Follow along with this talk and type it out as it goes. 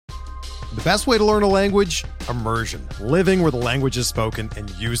The best way to learn a language? Immersion. Living where the language is spoken and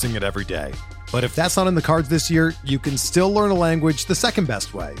using it every day. But if that's not in the cards this year, you can still learn a language the second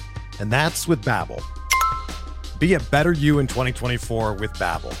best way, and that's with Babbel. Be a better you in 2024 with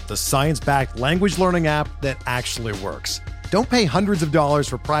Babbel, the science-backed language learning app that actually works. Don't pay hundreds of dollars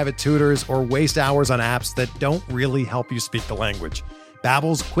for private tutors or waste hours on apps that don't really help you speak the language.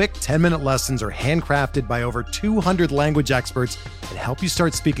 Babbel's quick 10-minute lessons are handcrafted by over 200 language experts and help you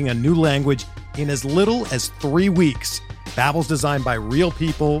start speaking a new language in as little as 3 weeks. Babbel's designed by real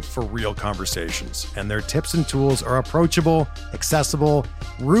people for real conversations, and their tips and tools are approachable, accessible,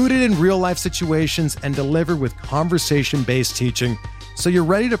 rooted in real-life situations, and delivered with conversation-based teaching, so you're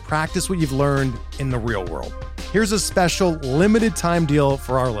ready to practice what you've learned in the real world. Here's a special limited-time deal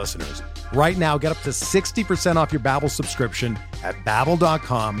for our listeners. Right now, get up to 60% off your Babbel subscription at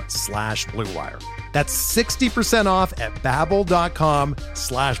babbel.com/Blue Wire. That's 60% off at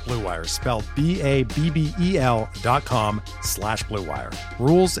babbel.com/Blue Wire, spelled BABBEL.com/Blue Wire.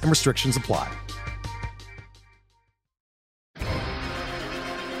 Rules and restrictions apply.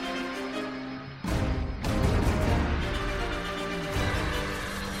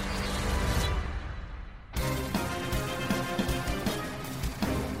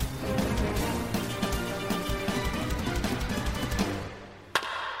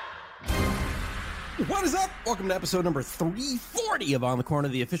 What is up? Welcome to episode number 340 of On the Corner,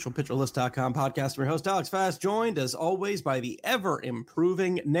 the official PitcherList.com podcast. I'm your host, Alex Fast, joined as always by the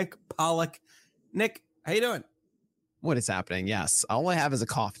ever-improving Nick Pollack. Nick, how you doing? What is happening? Yes, all I have is a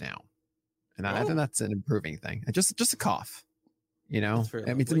cough now, and I think that's an improving thing. Just a cough, you know.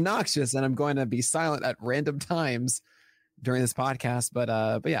 I mean, it's obnoxious, and I'm going to be silent at random times during this podcast. But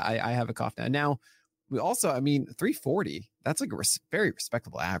yeah, I have a cough now. Now, we also, I mean, 340. That's like a very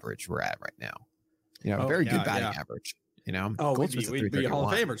respectable average we're at right now. You know, very good batting average. You know, we'd be Hall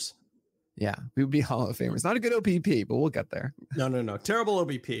of Famers. Yeah, we would be Hall of Famers. Not a good OPP, but we'll get there. No. Terrible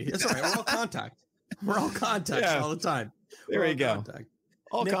OBP. It's all right. We're all contact. We're all contact all the time. There we go.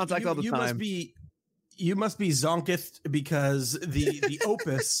 All Nick, contact all the time. You must be zonketh because the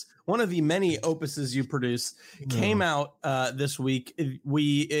opus, one of the many opuses you produce, came out this week.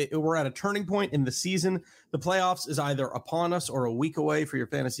 We're at a turning point in the season. The playoffs is either upon us or a week away for your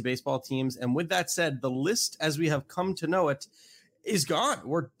fantasy baseball teams. And with that said, the list as we have come to know it is gone.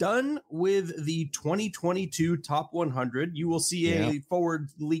 We're done with the 2022 top 100. You will see a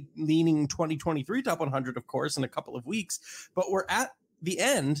forward-leaning 2023 top 100, of course, in a couple of weeks. But we're at the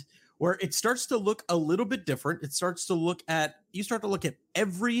end where it starts to look a little bit different. You start to look at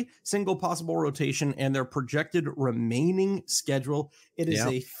every single possible rotation and their projected remaining schedule. It is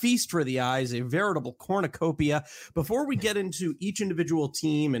a feast for the eyes, a veritable cornucopia. Before we get into each individual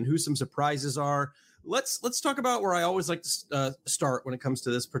team and who some surprises are, let's talk about where I always like to start when it comes to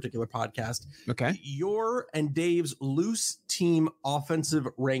this particular podcast. Okay. Your and Dave's loose team offensive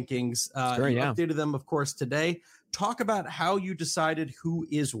rankings. You updated them, of course, today. Talk about how you decided who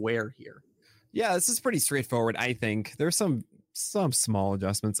is where here. Yeah, this is pretty straightforward. I think there's some small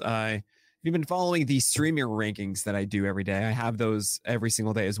adjustments. If you've been following the streamer rankings that I do every day, I have those every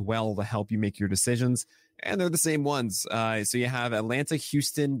single day as well to help you make your decisions. And they're the same ones. So you have Atlanta,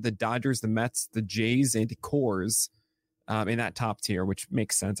 Houston, the Dodgers, the Mets, the Jays, and the Coors in that top tier, which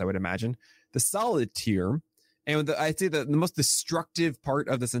makes sense, I would imagine. The solid tier, and I'd say the most destructive part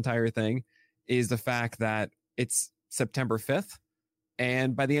of this entire thing is the fact that it's September 5th.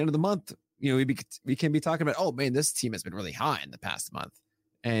 And by the end of the month, you know, we can be talking about, oh, man, this team has been really high in the past month.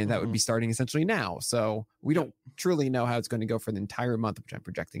 And that would be starting essentially now. So we don't truly know how it's going to go for the entire month, which I'm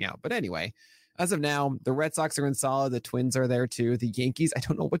projecting out. But anyway, as of now, the Red Sox are in solid. The Twins are there too. The Yankees, I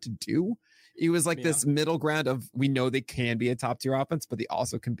don't know what to do. It was like this middle ground of, we know they can be a top tier offense, but they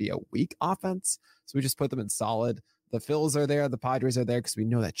also can be a weak offense. So we just put them in solid. The Phils are there. The Padres are there because we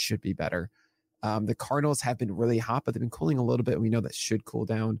know that should be better. The Cardinals have been really hot, but they've been cooling a little bit. We know that should cool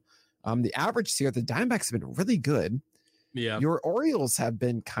down. The average tier, the Diamondbacks have been really good. Yeah. Your Orioles have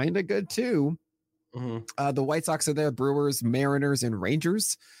been kind of good too. The White Sox are there, Brewers, Mariners, and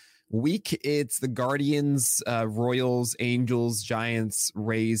Rangers. Weak, it's the Guardians, Royals, Angels, Giants,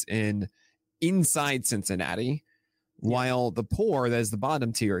 Rays, and inside Cincinnati. While the poor, that is the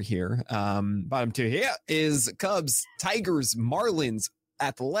bottom tier here. Bottom tier here is Cubs, Tigers, Marlins,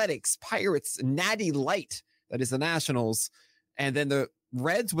 Athletics, Pirates, Natty Light. That is the Nationals. And then the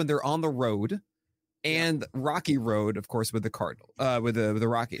Reds when they're on the road. And Rocky Road, of course, with the with the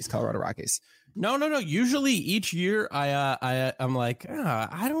Rockies, Colorado Rockies. No. Usually each year I'm like,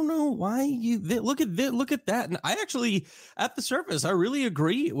 I don't know why look at that. And I actually, at the surface, I really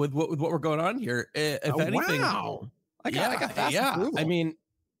agree with what we're going on here. If anything, wow. I got fast approval. I mean,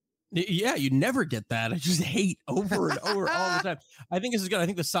 Yeah, you never get that. I just hate over and over all the time. I think this is good. I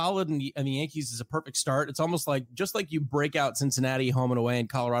think the Solid and the Yankees is a perfect start. It's almost like just like you break out Cincinnati home and away and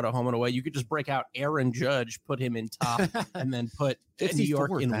Colorado home and away, you could just break out Aaron Judge, put him in top, and then put New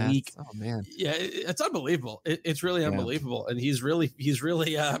York in weak. Oh man, yeah, it's unbelievable. It's really unbelievable, and he's really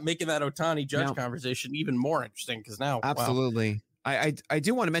making that Ohtani Judge conversation even more interesting because now absolutely. Wow. I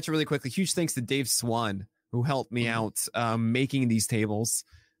do want to mention really quickly. Huge thanks to Dave Swan who helped me out making these tables.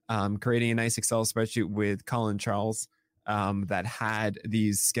 Creating a nice Excel spreadsheet with Colin Charles that had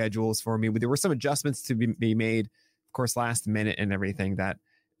these schedules for me. There were some adjustments to be made, of course, last minute and everything. That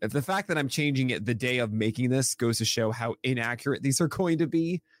the fact that I'm changing it the day of making this goes to show how inaccurate these are going to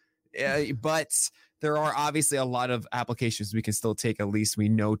be. But there are obviously a lot of applications we can still take. At least we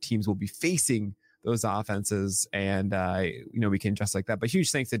know teams will be facing those offenses, and we can adjust like that. But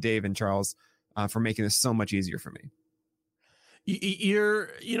huge thanks to Dave and Charles for making this so much easier for me.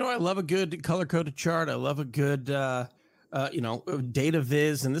 I love a good color coded chart. I love a good, data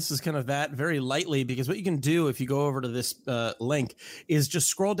viz. And this is kind of that very lightly, because what you can do if you go over to this link is just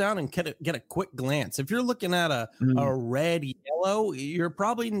scroll down and get a quick glance. If you're looking at a red yellow, you're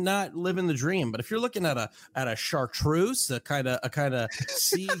probably not living the dream. But if you're looking at a chartreuse, a kind of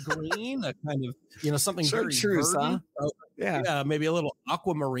sea green, a kind of, something chartreuse, very verdant, maybe a little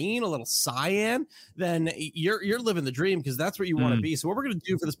aquamarine, a little cyan, then you're living the dream, because that's where you want to be. So what we're going to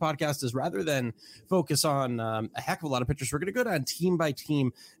do for this podcast is, rather than focus on a heck of a lot of pitchers, we're going to go down team by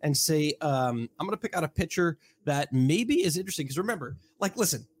team and say, I'm going to pick out a pitcher that maybe is interesting. Because remember,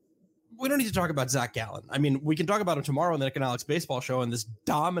 listen, we don't need to talk about Zach Gallen. I mean, we can talk about him tomorrow on the Nick and Alex Baseball Show and this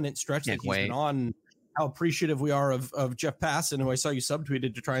dominant stretch that he's been on. How appreciative we are of Jeff Passan, who I saw you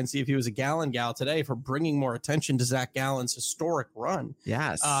subtweeted to try and see if he was a Gallen gal today, for bringing more attention to Zach Gallen's historic run.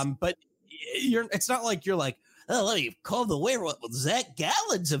 Yes. But it's not like you're like, oh, let me call the werewolf. Zach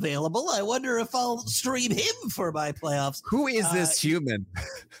Gallen's available. I wonder if I'll stream him for my playoffs. Who is this human?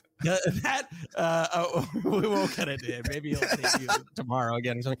 We won't get into it. Maybe he'll take you tomorrow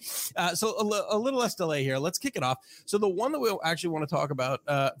again or something. So a little less delay here. Let's kick it off. So the one that we actually want to talk about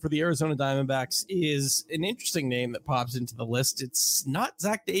for the Arizona Diamondbacks is an interesting name that pops into the list. It's not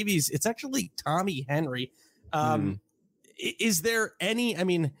Zach Davies. It's actually Tommy Henry. Is there any? I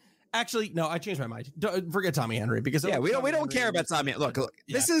mean, actually, no. I changed my mind. Forget Tommy Henry, because we don't care about Tommy. Look,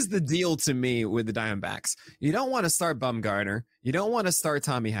 this is the deal to me with the Diamondbacks. You don't want to start Bumgarner. You don't want to start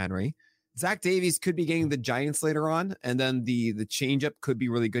Tommy Henry. Zach Davies could be getting the Giants later on, and then the changeup could be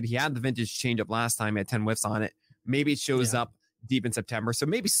really good. He had the vintage changeup last time. He had 10 whiffs on it. Maybe it shows up deep in September. So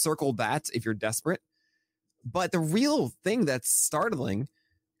maybe circle that if you're desperate. But the real thing that's startling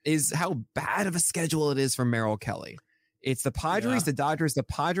is how bad of a schedule it is for Merrill Kelly. It's the Padres, the Dodgers, the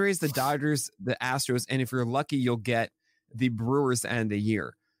Padres, the Dodgers, the Astros, and if you're lucky, you'll get the Brewers to end the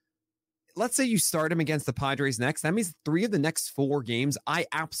year. Let's say you start him against the Padres next. That means 3 of the next 4 games I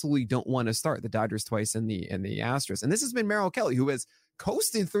absolutely don't want to start. The Dodgers twice and the Astros. And this has been Merrill Kelly, who has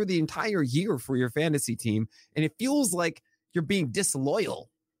coasted through the entire year for your fantasy team. And it feels like you're being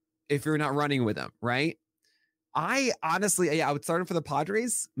disloyal if you're not running with him, right? I honestly, I would start him for the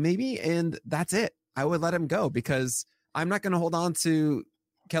Padres, maybe, and that's it. I would let him go, because I'm not going to hold on to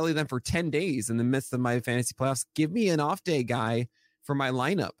Kelly then for 10 days in the midst of my fantasy playoffs. Give me an off day guy for my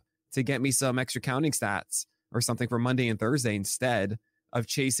lineup to get me some extra counting stats or something for Monday and Thursday, instead of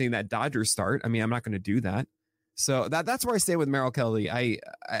chasing that Dodgers start. I mean, I'm not going to do that. So that's where I stay with Merrill Kelly. I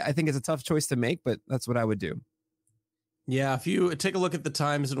think it's a tough choice to make, but that's what I would do. Yeah. If you take a look at the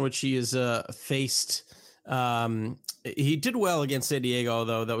times in which he is faced, he did well against San Diego,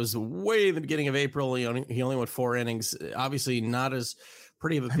 though. That was way in the beginning of April. He only went 4 innings. Obviously not as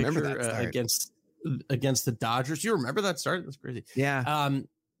pretty of a picture against the Dodgers. You remember that start? That's crazy. Yeah.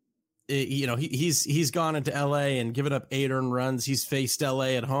 He's gone into LA and given up 8 earned runs. He's faced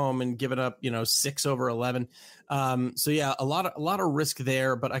LA at home and given up 6 over 11. So yeah, a lot of risk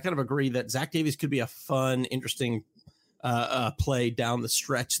there. But I kind of agree that Zach Davies could be a fun, interesting play down the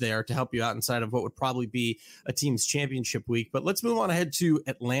stretch there to help you out inside of what would probably be a team's championship week. But let's move on ahead to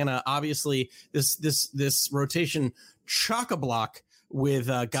Atlanta. Obviously, this rotation chock-a-block with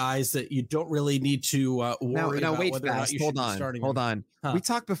guys that you don't really need to worry about whether or not you should be starting. Hold on. Huh. We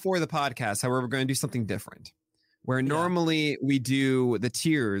talked before the podcast. However, we're going to do something different, where normally we do the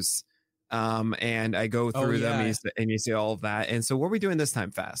tiers, and I go through them and you see all of that. And so what are we doing this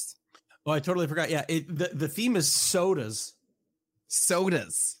time, Fast? Oh, I totally forgot. Yeah, the theme is sodas.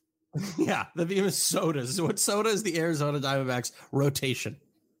 Sodas. Yeah, the theme is sodas. What soda is the Arizona Diamondbacks rotation?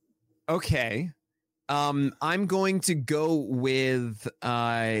 Okay. I'm going to go with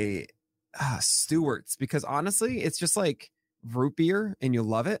Stewart's, because honestly, it's just like root beer and you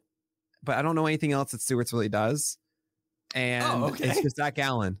love it. but I don't know anything else that Stewart's really does. And it's just Zach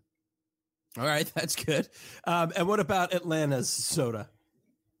Allen. All right, that's good. And what about Atlanta's soda?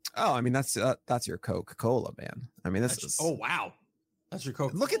 Oh, I mean, that's your Coca-Cola, man. I mean, oh, wow. That's your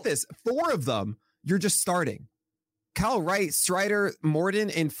Coca-Cola. Look at this. 4 of them you're just starting. Kyle Wright, Strider, Morton,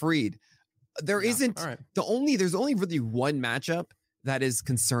 and Fried. There's only really one matchup that is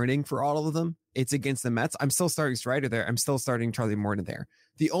concerning for all of them. It's against the Mets. I'm still starting Strider there. I'm still starting Charlie Morton there.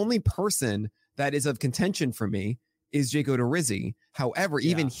 The only person that is of contention for me is Jake Odorizzi. However,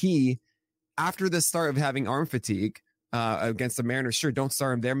 even he, after the start of having arm fatigue against the Mariners, sure, don't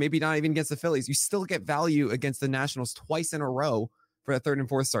start him there. Maybe not even against the Phillies. You still get value against the Nationals twice in a row for the 3rd and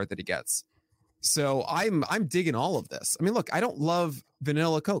 4th start that he gets. So I'm digging all of this. I mean, look, I don't love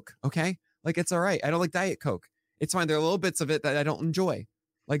vanilla Coke, okay? Like, it's all right. I don't like Diet Coke. It's fine. There are little bits of it that I don't enjoy,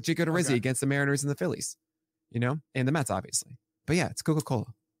 like Jake Odorizzi against the Mariners and the Phillies, and the Mets, obviously. But yeah, it's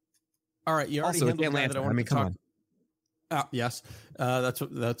Coca-Cola. All right, you already also, handled that. I mean, come on. Yes,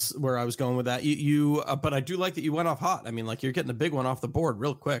 that's where I was going with that. But I do like that you went off hot. I mean, like, you're getting a big one off the board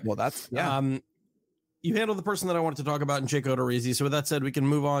real quick. Well, that's you handled the person that I wanted to talk about in Jake Odorizzi. So with that said, we can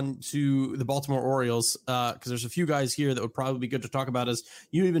move on to the Baltimore Orioles because there's a few guys here that would probably be good to talk about. As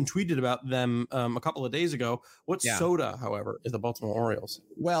you even tweeted about them a couple of days ago. What soda, however, is the Baltimore Orioles?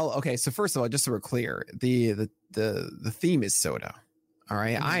 Well, okay. So first of all, just so we're clear, the theme is soda. All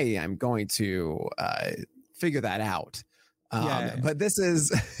right, I am going to figure that out. But this is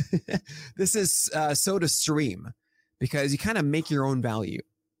this is Soda Stream because you kind of make your own value.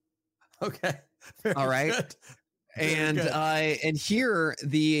 Okay. All right. And here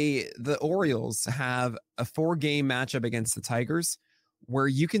the Orioles have a 4-game matchup against the Tigers where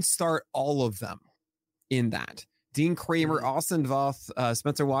you can start all of them in that. Dean Kramer, Austin Voth,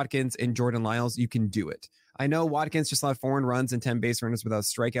 Spencer Watkins, and Jordan Lyles, you can do it. I know Watkins just allowed 4 runs and 10 base runners without a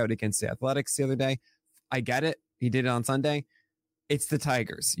strikeout against the Athletics the other day. I get it. He did it on Sunday. It's the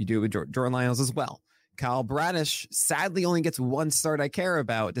Tigers. You do it with Jordan Lyles as well. Kyle Bradish sadly only gets 1 start I care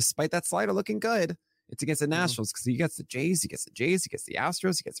about, despite that slider looking good. It's against the Nationals because he gets the Jays, he gets the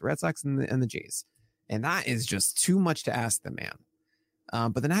Astros, he gets the Red Sox, and the Jays. And that is just too much to ask the man.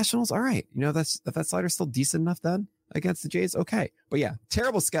 But the Nationals, all right. You know, if that slider's still decent enough then against the Jays, okay. But yeah,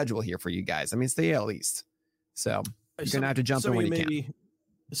 terrible schedule here for you guys. I mean, it's the AL East. So you're going to have to jump in when you can.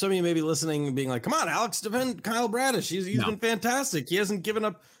 Some of you may be listening and being like, come on, Alex, defend Kyle Bradish. He's been fantastic. He hasn't given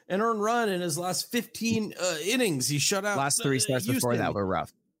up an earned run in his last 15 innings. He shut out. Last 3 starts before that were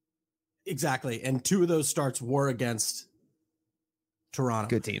rough. Exactly. And 2 of those starts were against Toronto.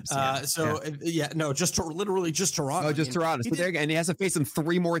 Good teams. Literally just Toronto. Oh, just Toronto. So and he has to face them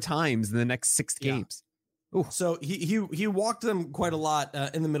 3 more times in the next 6 games. Ooh. So he walked them quite a lot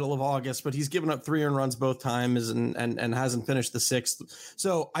in the middle of August, but he's given up 3 earned runs both times and hasn't finished the 6th.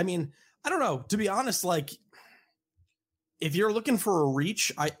 So, I mean, I don't know. To be honest, like, if you're looking for a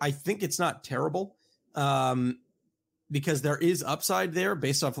reach, I think it's not terrible because there is upside there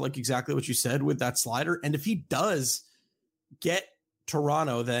based off like exactly what you said with that slider. And if he does get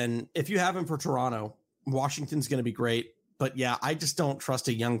Toronto, then if you have him for Toronto, Washington's going to be great. But yeah, I just don't trust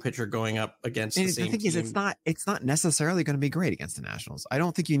a young pitcher going up against the same team. Is it's not necessarily going to be great against the Nationals. I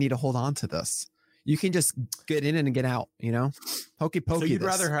don't think you need to hold on to this. You can just get in and get out, you know? Hokey pokey. So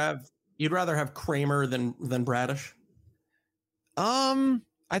you'd rather have Kramer than Bradish?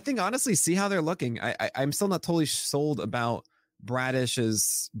 I think honestly, see how they're looking. I'm still not totally sold about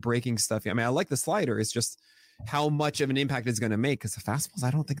Bradish's breaking stuff. I mean, I like the slider. It's just how much of an impact it's going to make because the fastballs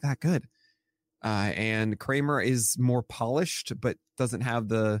I don't think that good. And Kramer is more polished, but doesn't have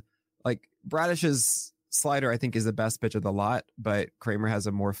the Bradish's slider, I think, is the best pitch of the lot, but Kramer has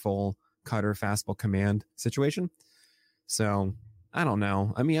a more full cutter fastball command situation. So I don't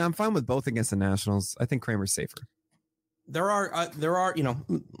know. I mean, I'm fine with both against the Nationals. I think Kramer's safer. There are,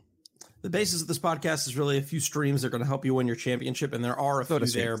 the basis of this podcast is really a few streams that are going to help you win your championship. And there are a few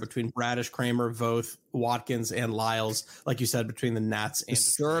there between Bradish, Kramer, Voth, Watkins, and Lyles. Like you said, between the Nats and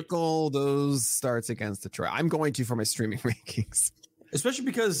circle those starts against Detroit. I'm going to for my streaming rankings, especially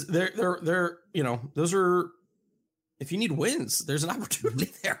because they're those are, if you need wins, there's an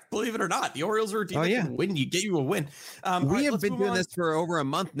opportunity there. Believe it or not, the Orioles are a team that can win. You get you a win. We have been doing this for over a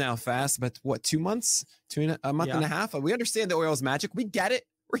month now, Fast, but what, 2 months, a month and a half? We understand the Orioles magic. We get it.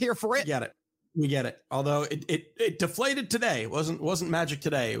 We're here for it. We get it. Although it deflated today. It wasn't magic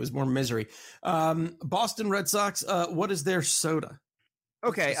today. It was more misery. Boston Red Sox. What is their soda?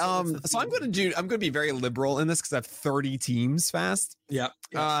 Okay. So I'm going to be very liberal in this because I have 30 teams. Fast. Yeah.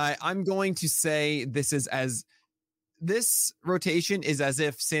 I'm going to say this rotation is as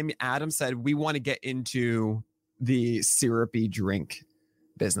if Sammy Adams said, we want to get into the syrupy drink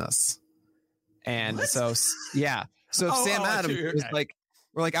business. And What? so if Sam Adams is like,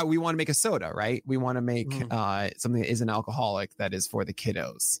 we're like, we want to make a soda, right? We want to make something that isn't alcoholic, that is for the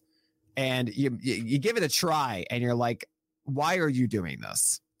kiddos. And you give it a try and you're like, why are you doing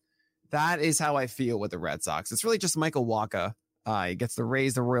this? That is how I feel with the Red Sox. It's really just Michael Wacha. He gets the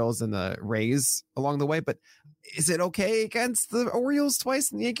Rays, the Royals, and the Rays along the way. But is it okay against the Orioles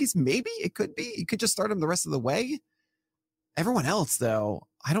twice and the Yankees? Maybe it could be. You could just start him the rest of the way. Everyone else, though,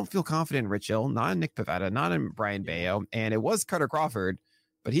 I don't feel confident in Rich Hill, not in Nick Pivetta, not in Brian Bayo. And it was Carter Crawford,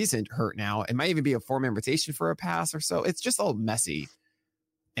 but he's hurt now. It might even be a 4-man rotation for a pass or so. It's just all messy.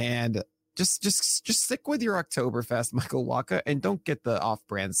 And just stick with your Oktoberfest, Michael Wacha, and don't get the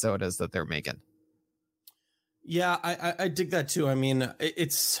off-brand sodas that they're making. Yeah, I dig that too. I mean,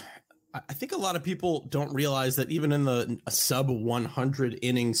 I think a lot of people don't realize that even in the sub 100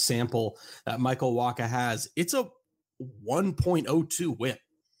 inning sample that Michael Wacha has, it's a 1.02 whip.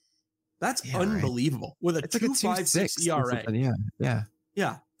 That's unbelievable. Right. With a 2.56 ERA.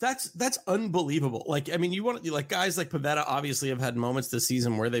 Yeah. That's unbelievable. Like, I mean, you want to, like, guys like Pivetta obviously have had moments this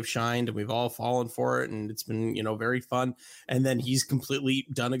season where they've shined and we've all fallen for it and it's been, very fun. And then he's completely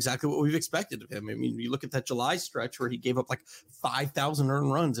done exactly what we've expected of him. I mean, you look at that July stretch where he gave up like 5,000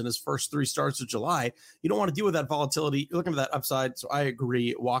 earned runs in his first 3 starts of July. You don't want to deal with that volatility. You're looking for that upside. So I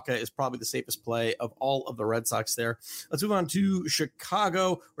agree. Wacha is probably the safest play of all of the Red Sox there. Let's move on to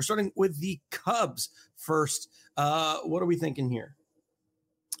Chicago. We're starting with the Cubs first. What are we thinking here?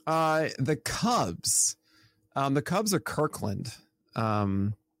 The Cubs. The Cubs are Kirkland.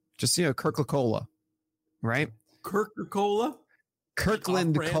 Just Kirkla-Cola, right? Kirkla-Cola?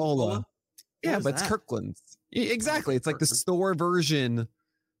 Kirkland Like Cola. Yeah, but it's Kirkland's. Exactly. It's like the store version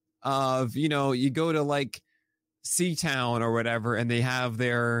of, you go to like Seatown or whatever, and they have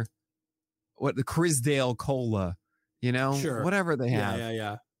their the Crisdale Cola, sure. Whatever they have.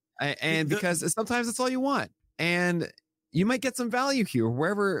 Yeah. And because sometimes it's all you want. And you might get some value here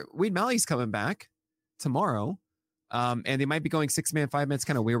wherever Wade Miley's coming back tomorrow. And they might be going 6-man, 5-man. It's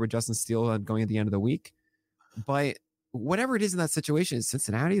kind of weird with Justin Steele going at the end of the week. But whatever it is in that situation, is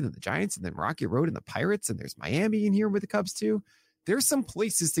Cincinnati, then the Giants, and then Rocky Road and the Pirates, and there's Miami in here with the Cubs too. There's some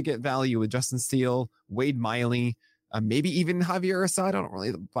places to get value with Justin Steele, Wade Miley, maybe even Javier Assad. I don't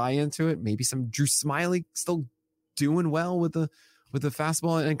really buy into it. Maybe some Drew Smyly still doing well with the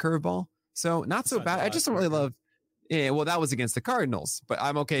fastball and curveball. So not so bad. I just don't really love. Yeah, well, that was against the Cardinals, but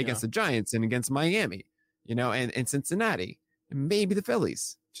I'm okay against the Giants and against Miami, and Cincinnati, and maybe the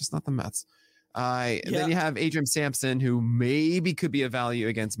Phillies, just not the Mets. And then you have Adrian Sampson, who maybe could be a value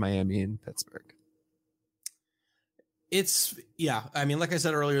against Miami and Pittsburgh. I mean, like I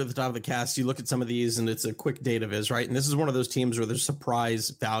said earlier at the top of the cast, you look at some of these and it's a quick data viz, right? And this is one of those teams where there's surprise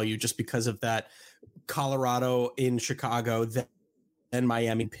value just because of that Colorado in Chicago, then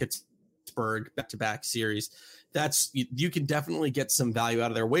Miami, Pittsburgh, back-to-back series. You can definitely get some value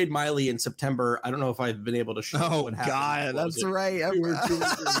out of there. Wade Miley in September. I don't know if I've been able to show. Oh God, that's right. 2 or 3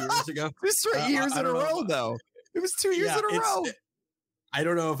 years ago. It was 3 years in a row, though. It was 2 years in a row. I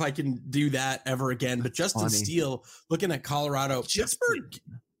don't know if I can do that ever again. But Justin Steele, looking at Colorado, Pittsburgh,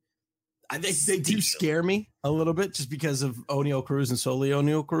 they do scare me a little bit just because of Oneil Cruz and solely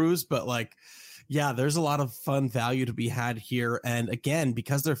Oneil Cruz. But there's a lot of fun value to be had here. And again,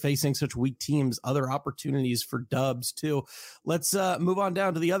 because they're facing such weak teams, other opportunities for dubs too. Let's move on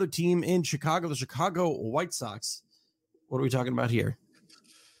down to the other team in Chicago, the Chicago White Sox. What are we talking about here?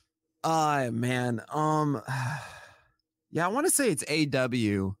 Man. I want to say it's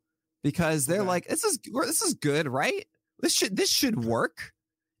AW because they're like, this is good, right? This should work.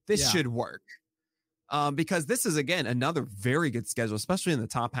 This should work. Because this is, again, another very good schedule, especially in the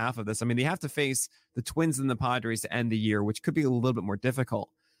top half of this. I mean, they have to face the Twins and the Padres to end the year, which could be a little bit more difficult.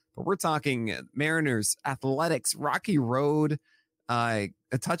 But we're talking Mariners, Athletics, Rocky Road, a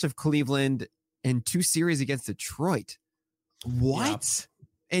touch of Cleveland, and 2 series against Detroit. What?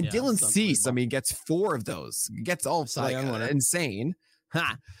 Yeah. And Dylan Cease, gets 4 of those. Gets all insane.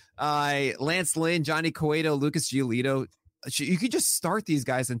 Lance Lynn, Johnny Cueto, Lucas Giolito. You could just start these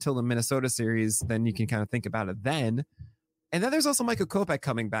guys until the Minnesota series. Then you can kind of think about it then. And then there's also Michael Kopech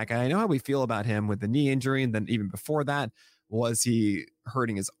coming back. And I know how we feel about him with the knee injury. And then even before that, was he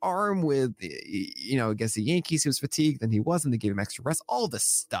hurting his arm with, against the Yankees? He was fatigued. Then he wasn't. They gave him extra rest. All this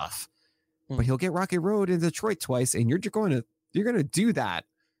stuff. But he'll get Rocky Road in Detroit twice. And you're going to do that.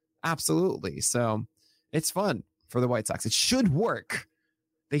 Absolutely. So it's fun for the White Sox. It should work.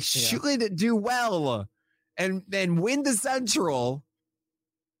 They should do well. And then win the Central.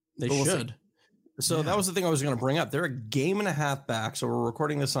 They should. So that was the thing I was going to bring up. They're a game and a half back. So we're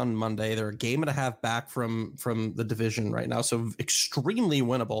recording this on Monday. They're a game and a half back from the division right now. So extremely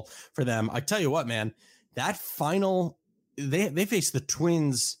winnable for them. I tell you what, man, that final, they face the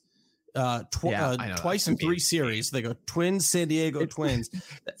Twins twice in 3 series. They go Twins, San Diego Twins.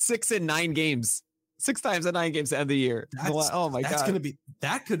 6 in 9 games. 6 times in 9 games to end the year. Oh my God.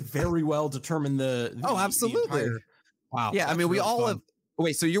 That could very well determine the absolutely. Wow. Yeah. I mean, we really all fun. have,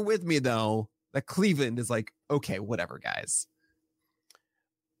 wait, so you're with me though, that Cleveland is like, okay, whatever, guys.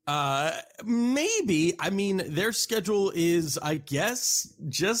 Maybe. I mean, their schedule is, I guess,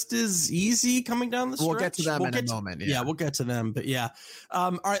 just as easy coming down the stretch. We'll get to them in a moment. Yeah, we'll get to them. But yeah.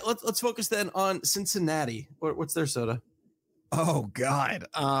 All right, let's focus then on Cincinnati. What's their soda? Oh God.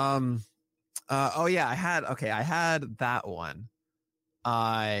 Oh yeah, I had that one.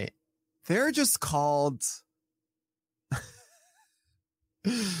 They're just called.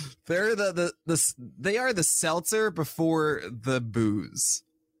 They're they are the seltzer before the booze.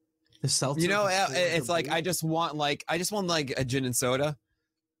 The seltzer. You know, it's like I just want like a gin and soda.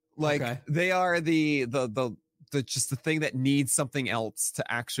 Like they are the just the thing that needs something else to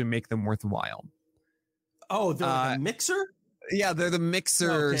actually make them worthwhile. Oh, they're like a mixer? Yeah, they're the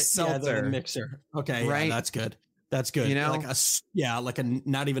mixer seltzer. Yeah, they're the mixer. Okay, right. Yeah, that's good. That's good. You know, like a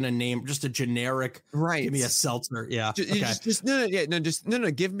not even a name, just a generic. Right. Give me a seltzer. Yeah.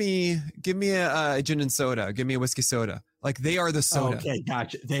 No. Give me a gin and soda. Give me a whiskey soda. Like they are the soda. Okay,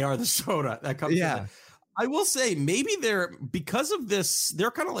 gotcha. They are the soda that comes. Yeah. I will say maybe they're, because of this,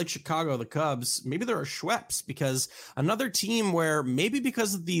 they're kind of like Chicago, the Cubs. Maybe they're a Schweppes, because another team where maybe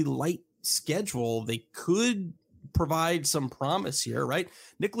because of the light schedule, they could provide some promise here, right?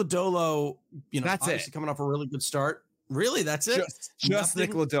 Nick Lodolo, that's obviously coming off a really good start. Really, that's it? Just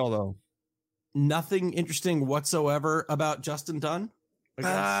Nick Lodolo. Nothing interesting whatsoever about Justin Dunn?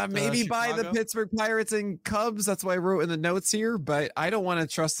 Maybe by the Pittsburgh Pirates and Cubs. That's why I wrote in the notes here, but I don't want to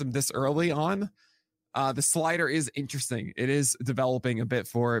trust them this early on. The slider is interesting. It is developing a bit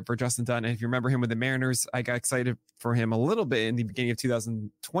for Justin Dunn. And if you remember him with the Mariners, I got excited for him a little bit in the beginning of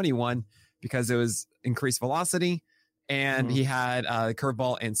 2021 because it was increased velocity and he had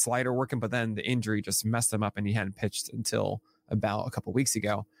curveball and slider working, but then the injury just messed him up and he hadn't pitched until about a couple weeks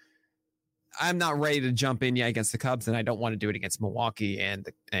ago. I'm not ready to jump in yet against the Cubs, and I don't want to do it against Milwaukee and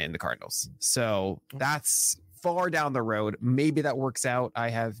the Cardinals. So that's far down the road. Maybe that works out. I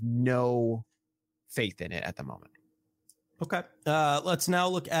have no faith in it at the moment. Okay. Let's now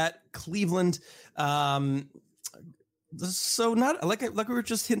look at Cleveland. So not like we were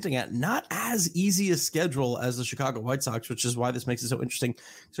just hinting at, not as easy a schedule as the Chicago White Sox, which is why this makes it so interesting.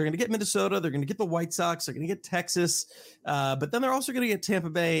 So they're going to get Minnesota, they're going to get the White Sox, they're going to get Texas, but then they're also going to get Tampa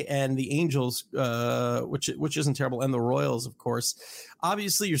Bay and the Angels, which isn't terrible, and the Royals, of course.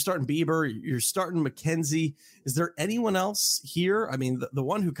 Obviously, you're starting Bieber, you're starting McKenzie. Is there anyone else here? I mean, the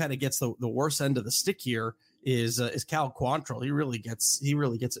one who kind of gets the worst end of the stick here is Cal Quantrill. He really gets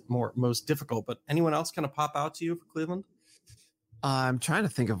it most difficult. But anyone else kind of pop out to you for Cleveland? I'm trying to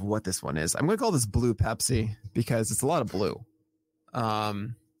think of what this one is. I'm going to call this Blue Pepsi because it's a lot of blue.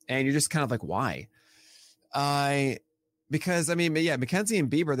 And you're just kind of like, why? Because I mean, yeah, McKenzie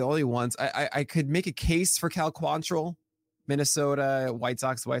and Bieber are the only ones. I could make a case for Cal Quantrill, Minnesota, White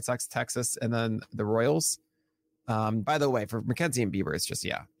Sox, Texas, and then the Royals. By the way, for McKenzie and Bieber, it's just,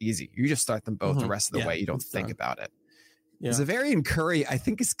 easy. You just start them both the rest of the way. You don't think about it. Yeah. Zavarian Curry, I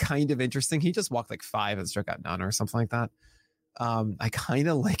think, is kind of interesting. He just walked like 5 and struck out none or something like that. I kind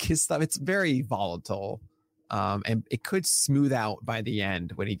of like his stuff. It's very volatile. And it could smooth out by the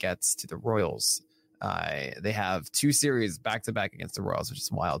end when he gets to the Royals. They have 2 series back-to-back against the Royals, which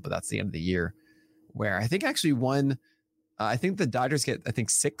is wild, but that's the end of the year, where I think actually I think the Dodgers get,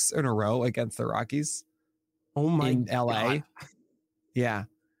 6 in a row against the Rockies. Oh my in LA. God. Yeah.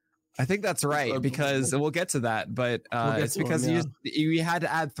 I think that's right, because we'll get to that, but it's because you had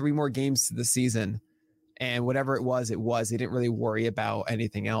to add 3 more games to the season, and whatever it was, they didn't really worry about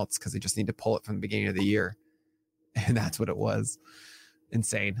anything else because they just need to pull it from the beginning of the year. And that's what it was.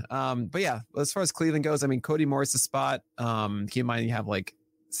 Insane. But yeah, as far as Cleveland goes, I mean, Cody Morris' spot, keep in mind you have like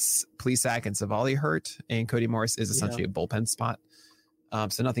Plesac and Savali hurt, and Cody Morris is essentially a bullpen spot.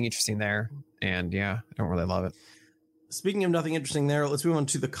 So nothing interesting there. And I don't really love it. Speaking of nothing interesting there, let's move on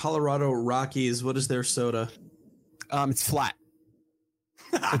to the Colorado Rockies. What is their soda? It's flat.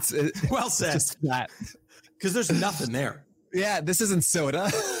 Well said. It's just flat. Because there's nothing there. Yeah, this isn't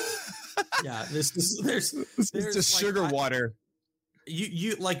soda. Yeah, there's just like sugar water.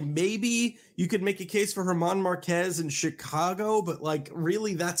 You like, maybe you could make a case for German Marquez in Chicago, but like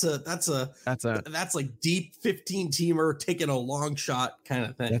really that's like deep 15-teamer taking a long shot kind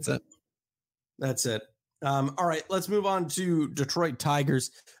of thing. That's it. That's it. All right, let's move on to Detroit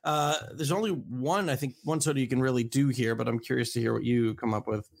Tigers. There's only one soda you can really do here, but I'm curious to hear what you come up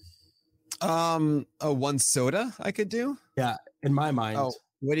with. One soda I could do? Yeah, in my mind. Oh,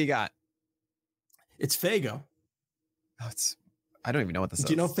 what do you got? It's Faygo. Oh, I don't even know what this is.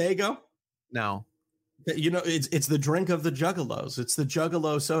 Do you know Faygo? No. You know, it's the drink of the Juggalos. It's the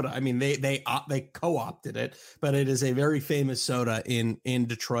Juggalo soda. I mean, they co-opted it, but it is a very famous soda in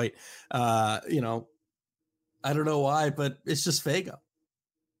Detroit. You know, I don't know why, but it's just Faygo.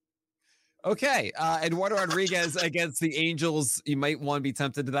 Okay. Eduardo Rodriguez against the Angels. You might want to be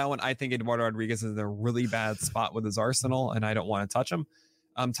tempted to that one. I think Eduardo Rodriguez is in a really bad spot with his arsenal, and I don't want to touch him.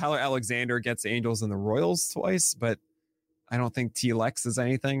 Tyler Alexander gets the Angels and the Royals twice, but I don't think T-Lex is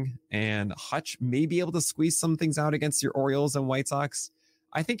anything. And Hutch may be able to squeeze some things out against your Orioles and White Sox.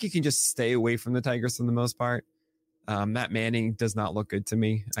 I think you can just stay away from the Tigers for the most part. Matt Manning does not look good to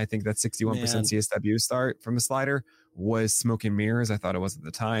me. I think that 61% CSW start from a slider was smoke and mirrors. I thought it was at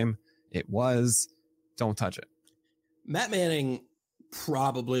the time. It was. Don't touch it. Matt Manning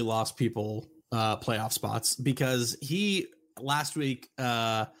probably lost people playoff spots because he last week,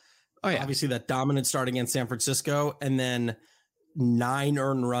 obviously that dominant start against San Francisco, and then 9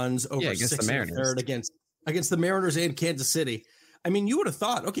 earned runs over 6 and a third against the Mariners and Kansas City. I mean, you would have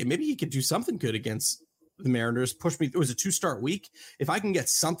thought, okay, maybe he could do something good against the Mariners. Push me. It was a 2-start week. If I can get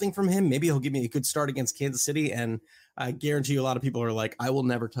something from him, maybe he'll give me a good start against Kansas City. And I guarantee you a lot of people are like, I will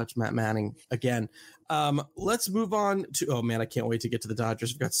never touch Matt Manning again. Let's move on to, oh man, I can't wait to get to the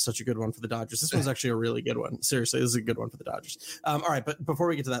Dodgers. We've got such a good one for the Dodgers. This one's actually a really good one. Seriously, this is a good one for the Dodgers. All right, but before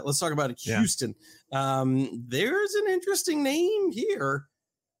we get to that, let's talk about Houston. There's an interesting name here.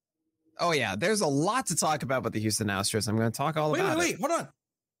 Oh yeah, there's a lot to talk about with the Houston Astros. I'm going to talk all about it. Wait, hold on.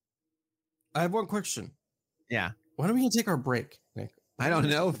 I have one question. Yeah. When are we going to take our break, Nick? I don't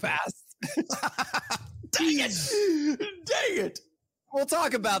know. Fast. Dang it. We'll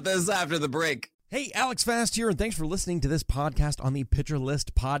talk about this after the break. Hey, Alex Fast here, and thanks for listening to this podcast on the Pitcher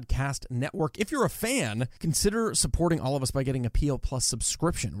List Podcast Network. If you're a fan, consider supporting all of us by getting a PL Plus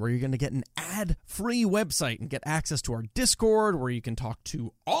subscription, where you're going to get an ad-free website and get access to our Discord, where you can talk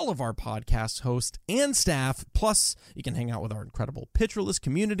to all of our podcast hosts and staff. Plus, you can hang out with our incredible Pitcher List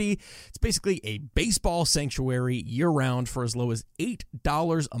community. It's basically a baseball sanctuary year-round for as low as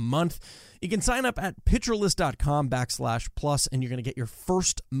 $8 a month. You can sign up at pitcherlist.com/plus, and you're going to get your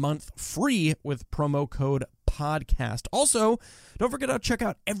first month free with promo code podcast. Also, don't forget to check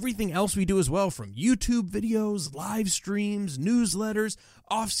out everything else we do as well, from YouTube videos, live streams, newsletters,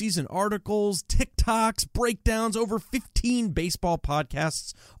 off-season articles, TikToks, breakdowns, over 15 baseball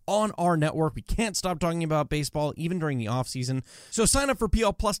podcasts on our network. We can't stop talking about baseball even during the off-season. So sign up for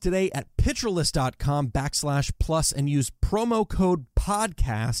PL Plus today at pitcherlist.com/plus and use promo code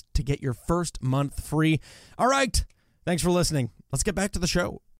podcast to get your first month free. All right. Thanks for listening. Let's get back to the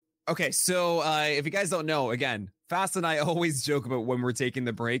show. Okay, so if you guys don't know, again, Fast and I always joke about when we're taking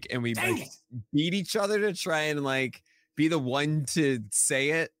the break and we beat each other to try and be the one to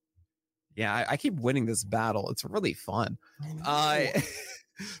say it. Yeah, I keep winning this battle. It's really fun. But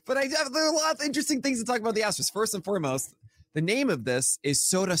there are a lot of interesting things to talk about the Astros. First and foremost, the name of this is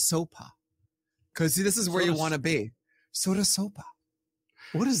Soda Sopa, because this is where you want to be. Soda Sopa.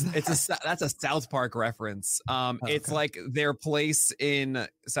 What is that? That's a South Park reference. It's like their place in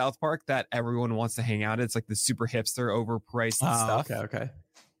South Park that everyone wants to hang out at. It's like the super hipster, overpriced stuff. Okay.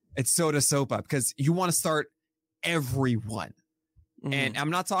 It's Soda Sopa because you want to start everyone. And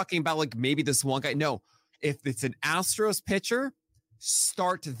I'm not talking about maybe this one guy. No, if it's an Astros pitcher,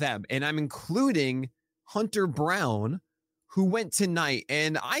 start them. And I'm including Hunter Brown, who went tonight,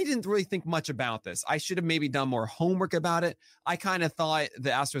 and I didn't really think much about this. I should have maybe done more homework about it. I kind of thought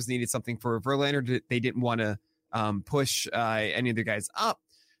the Astros needed something for Verlander. They didn't want to push any of the guys up.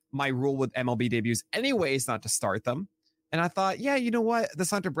 My rule with MLB debuts anyway is not to start them. And I thought, yeah, you know what?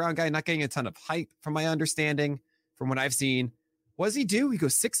 This Hunter Brown guy, not getting a ton of hype from my understanding, from what I've seen. What does he do? He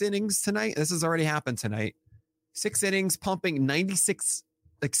goes 6 innings tonight. This has already happened tonight. 6 innings, pumping 96,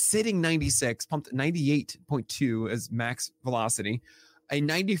 sitting 96, pumped 98.2 as max velocity, a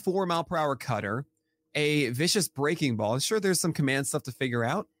 94 mile per hour cutter, a vicious breaking ball. Sure, there's some command stuff to figure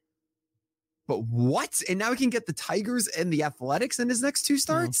out, but what? And now he can get the Tigers and the Athletics in his next 2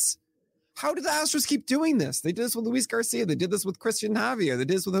 starts? No. How did the Astros keep doing this? They did this with Luis Garcia. They did this with Christian Javier. They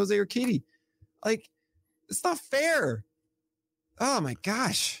did this with Jose Urquidy. It's not fair. Oh my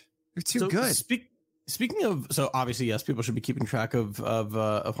gosh. They're too good. Speaking of, so obviously, yes, people should be keeping track of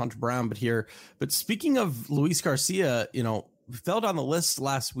Hunter Brown, but speaking of Luis Garcia, fell down the list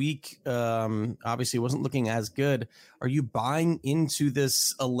last week. Obviously wasn't looking as good. Are you buying into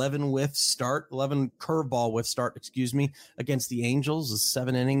this 11 curveball whiff start, against the Angels?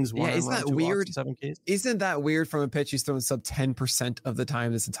 7 innings, one isn't run, that weird? Walks, 7 Ks. Isn't that weird from a pitch he's thrown sub 10% of the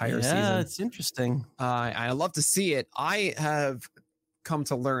time this entire season? Yeah, it's interesting. I love to see it. I have come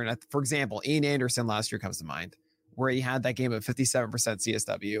to learn, for example, Ian Anderson last year comes to mind, where he had that game of 57%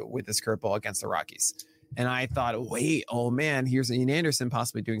 CSW with his curveball against the Rockies. And I thought, wait, oh man, here's Ian Anderson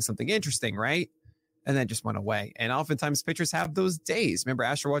possibly doing something interesting, right? And then just went away. And oftentimes pitchers have those days. Remember,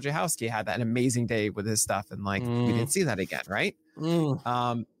 Asher Wojciechowski had that amazing day with his stuff, and we didn't see that again, right?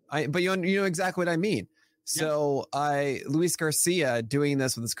 But you know exactly what I mean. So Luis Garcia doing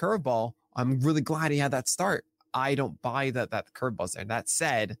this with his curveball, I'm really glad he had that start. I don't buy that curveball's there. That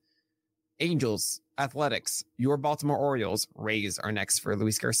said, Angels, Athletics, your Baltimore Orioles, Rays are next for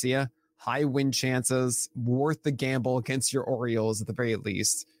Luis Garcia. High win chances, worth the gamble against your Orioles at the very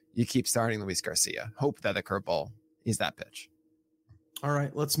least. You keep starting Luis Garcia. Hope that the curveball is that pitch. All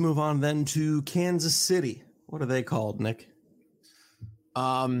right, let's move on then to Kansas City. What are they called, Nick?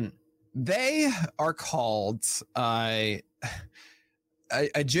 They are called a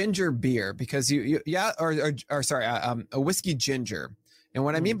ginger beer because a whiskey ginger. And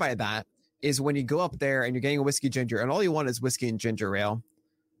what I mean by that is when you go up there and you're getting a whiskey ginger and all you want is whiskey and ginger ale,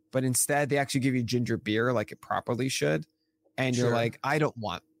 but instead they actually give you ginger beer like it properly should. And you're like, I don't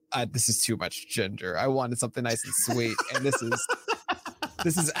want, this is too much ginger. I wanted something nice and sweet. And this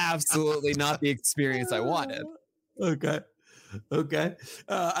is absolutely not the experience I wanted. Okay.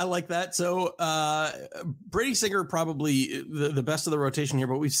 I like that. So Brady Singer, probably the best of the rotation here,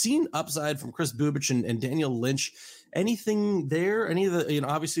 but we've seen upside from Chris Bubich and Daniel Lynch. Anything there? Any of the,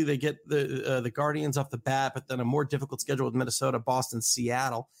 obviously they get the Guardians off the bat, but then a more difficult schedule with Minnesota, Boston,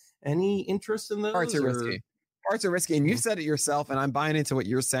 Seattle. Any interest in those? Parts are risky. And you said it yourself, and I'm buying into what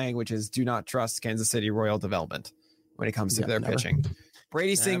you're saying, which is do not trust Kansas City Royal development when it comes to their pitching.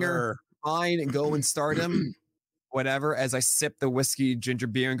 Brady Singer, fine, and go and start him. Whatever, as I sip the whiskey ginger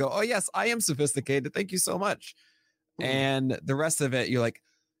beer and go, oh yes, I am sophisticated. Thank you so much. And the rest of it, you're like,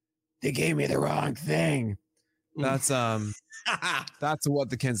 they gave me the wrong thing. That's what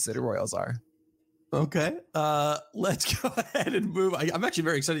the Kansas City Royals are. Okay. Let's go ahead and move. I'm actually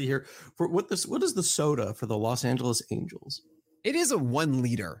very excited to hear for what is the soda for the Los Angeles Angels? It is a 1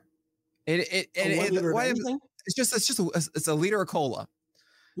 liter. It's just a liter of cola.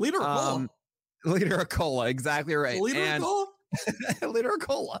 Liter of cola. Liter of cola, exactly right. A liter of cola? A liter of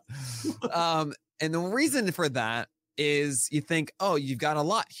cola. And the reason for that is you think, oh, you've got a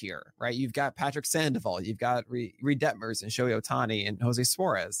lot here, right? You've got Patrick Sandoval, you've got Reed Detmers and Shohei Ohtani and Jose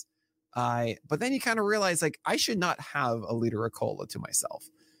Suarez. But then you kind of realize, I should not have a liter of cola to myself.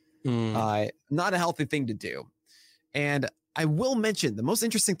 Not a healthy thing to do. And I will mention the most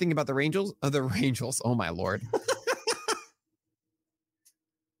interesting thing about the Rangers, oh my Lord.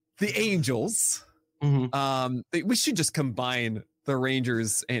 The Angels, we should just combine the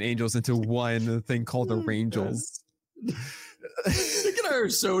Rangers and Angels into one thing called the Rangels. Nick and I are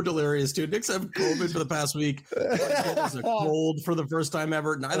so delirious, dude. Nick's had COVID for the past week. It's a cold for the first time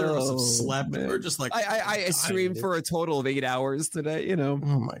ever. Neither of us have slept. Man. We're just like, I streamed for a total of 8 hours today, Oh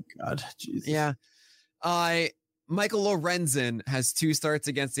my God. Jesus. Yeah. Michael Lorenzen has 2 starts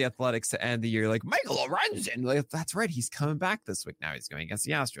against the Athletics to end the year. Michael Lorenzen, that's right. He's coming back this week. Now he's going against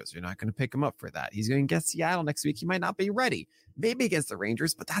the Astros. You're not going to pick him up for that. He's going against Seattle next week. He might not be ready. Maybe against the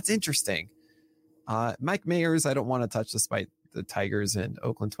Rangers, but that's interesting. Mike Mayers, I don't want to touch despite the Tigers and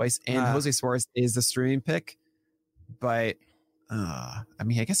Oakland twice. And Jose Suarez is the streaming pick. But, I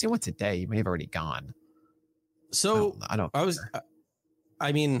guess he went today. He may have already gone. So I was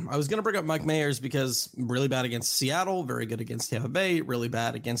going to bring up Mike Mayers because really bad against Seattle, very good against Tampa Bay, really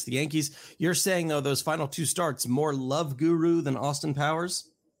bad against the Yankees. You're saying, though, those final 2 starts, more love guru than Austin Powers?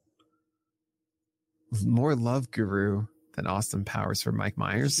 More love guru than Austin Powers for Mike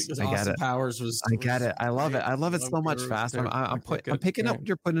Myers. I get it. Powers was. I get it. I love it. I love it so much. Fast. I'm picking up what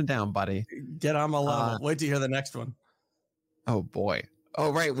you're putting down, buddy. Get on my level. Wait to hear the next one. Oh boy.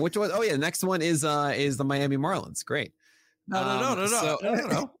 Oh right. Which one? Oh yeah. The next one is the Miami Marlins. Great. No.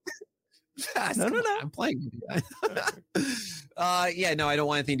 I'm playing. I don't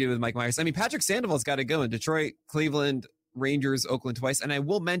want anything to do with Mike Myers. Patrick Sandoval's got to go in Detroit, Cleveland, Rangers, Oakland twice. And I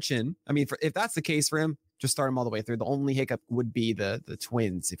will mention, if that's the case for him, just start him all the way through. The only hiccup would be the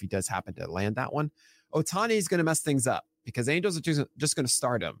Twins if he does happen to land that one. Ohtani is going to mess things up because Angels are just going to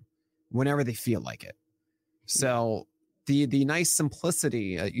start him whenever they feel like it. So the nice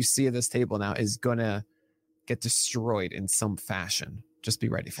simplicity you see of this table now is going to get destroyed in some fashion. Just be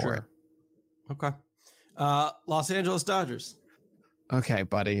ready for it. Okay. Los Angeles Dodgers. Okay,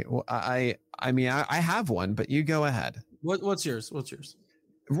 buddy. Well, I mean, I have one, but you go ahead. What's yours? What's yours?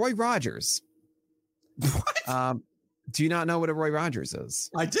 Roy Rogers. What? Do you not know what a Roy Rogers is?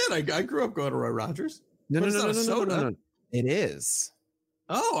 I did. I grew up going to Roy Rogers. No. Soda. It is.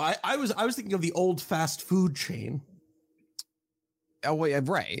 Oh, I was thinking of the old fast food chain. Oh, wait,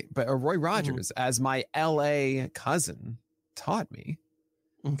 right. But a Roy Rogers, as my LA cousin taught me,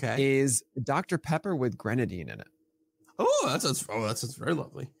 is Dr. Pepper with grenadine in it. Oh, that sounds very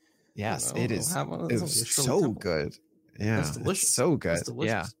lovely. Yes, it is. It was so good. Yeah, that's delicious. It's so good. That's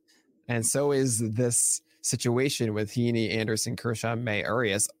delicious. Yeah, and so is this situation with Heaney, Anderson, Kershaw, May,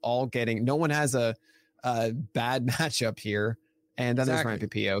 Urias, all getting. No one has a bad matchup here, and then there's Ryan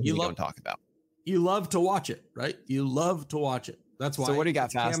Pipio, who we don't talk about. You love to watch it, right? You love to watch it. That's why. So what do you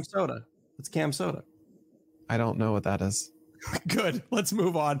got, Fast? Cam Soda. It's Cam Soda. I don't know what that is. Good. Let's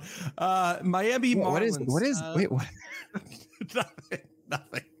move on. Miami Marlins. What is? Wait, what?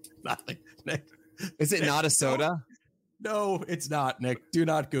 Nothing. Nick. Is it not a soda? No, it's not, Nick. Do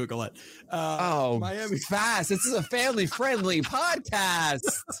not Google it. Miami Fast. This is a family-friendly podcast.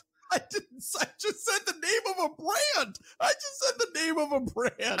 I just said the name of a brand. I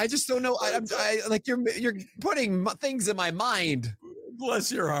just don't know. I like you're putting things in my mind.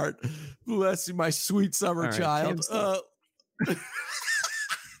 Bless your heart. Bless you, my sweet summer child. Oh,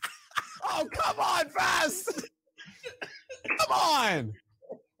 come on, Fast. Come on.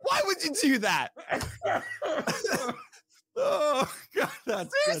 Why would you do that? Oh, God.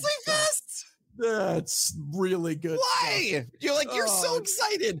 That's seriously, Fast? That's really good. Why? Stuff. You're so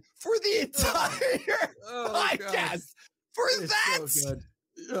excited for the entire podcast for that. So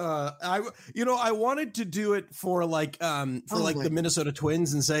good. I wanted to do it for the Minnesota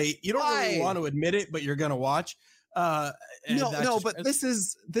Twins and say you don't really want to admit it, but you're gonna watch. But this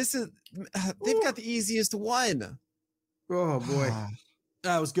is they've got the easiest one. Oh boy,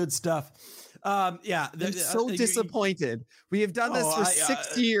 that was good stuff. I'm so disappointed. We have done this for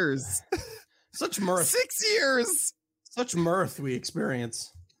 6 years. Such mirth. 6 years. Such mirth we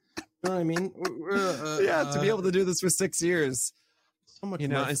experience. You know what I mean? To be able to do this for 6 years. So much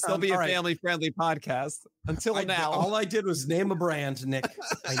mirth. And still be a family-friendly podcast until now. All I did was name a brand, Nick.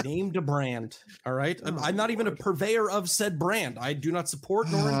 I named a brand. All right. I'm not even a purveyor of said brand. I do not support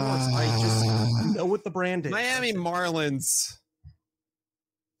nor endorse. I just know what the brand is. Miami Marlins.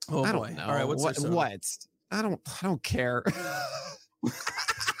 Oh, I boy. don't know. All right. What? I don't care.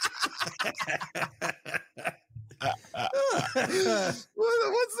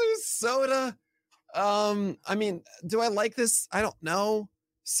 What's this soda? I mean, do I like this? I don't know.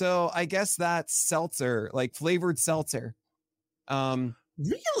 So I guess that's seltzer, like flavored seltzer.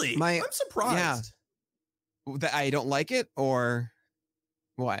 Really? I'm surprised. Yeah. That I don't like it, or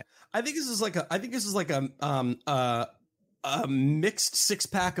what? I think this is like a mixed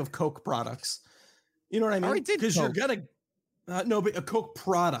 6-pack of Coke products. You know what I mean? Because you're gonna but Coke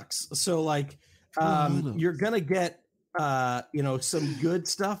products. So like you're gonna get some good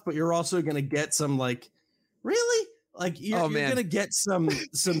stuff, but you're also gonna get some you're gonna get some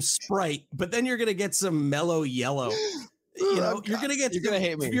Sprite, but then you're gonna get some Mellow Yellow. You're gonna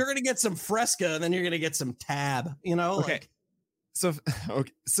hate me. You're gonna get some Fresca, and then you're gonna get some Tab. Okay. So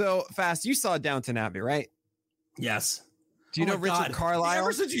Fast, you saw Downton Abbey, right? Yes. Do you know Richard Carlisle?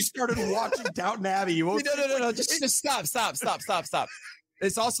 Ever since you started watching Downton Abbey, you won't. No. Just stop.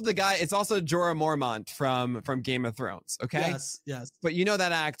 It's also the guy. It's also Jorah Mormont from Game of Thrones. Okay. Yes. But you know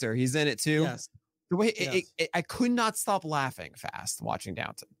that actor. He's in it too. Yes. The way I could not stop laughing Fast watching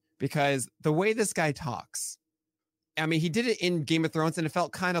Downton, because the way this guy talks. I mean, he did it in Game of Thrones, and it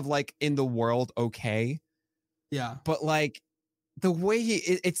felt kind of like in the world. Okay. Yeah. But like the way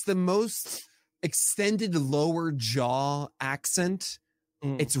it's the most extended lower jaw accent.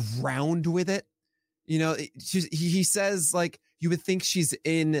 It's round with it. He says like, you would think she's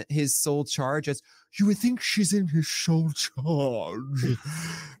in his sole charge. You would think she's in his sole charge.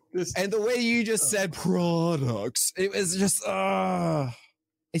 And the way you just said products, it was just,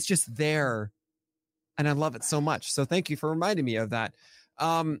 it's just there. And I love it so much. So thank you for reminding me of that.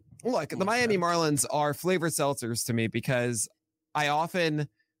 Look, the Miami Marlins are flavored seltzers to me, because I often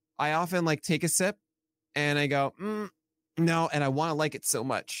like take a sip and I go, no. And I want to like it so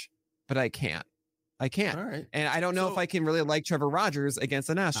much, but I can't. All right. And I don't know if I can really like Trevor Rogers against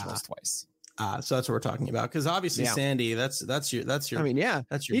the Nationals twice. So that's what we're talking about. Because obviously, Sandy, that's your. I mean,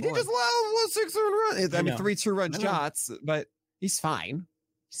 that's your. He did just allow 6 runs. I mean, 3 2-run shots, but he's fine.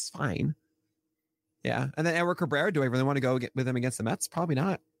 Yeah. And then Edward Cabrera. Do I really want to go with him against the Mets? Probably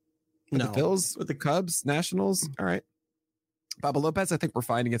not. With the Phils, with the Cubs, Nationals. All right. Pablo Lopez, I think we're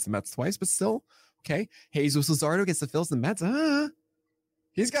fine against the Mets twice, but still okay. Jesus Luzardo against the Phils and the Mets.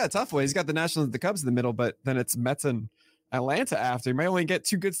 He's got a tough one. He's got the Nationals and the Cubs in the middle, but then it's Mets and Atlanta after. He might only get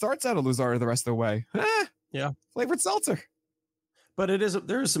 2 good starts out of Luzardo the rest of the way. Yeah. Flavored seltzer. But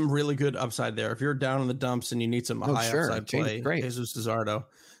there is some really good upside there. If you're down in the dumps and you need some high upside play, great. Jesus Luzardo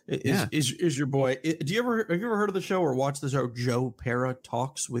is your boy. Have you ever heard of the show or watched the show Joe Pera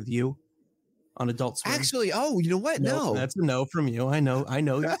Talks with You on Adult Swim? Actually, you know what? No. That's a no from you. I know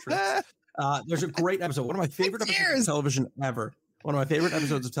your tricks. There's a great episode. One of my favorite episodes of television ever. One of my favorite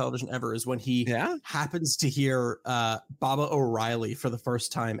episodes of television ever is when he happens to hear Baba O'Reilly for the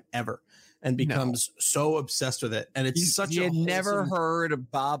first time ever and becomes so obsessed with it. And it's you had never heard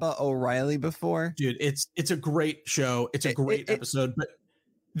of Baba O'Reilly before? Dude, it's a great show. It's a great episode, but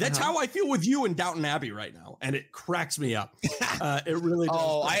that's how I feel with you in Downton Abbey right now. And it cracks me up. It really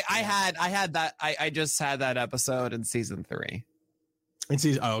does. I had that. I just had that episode in season 3.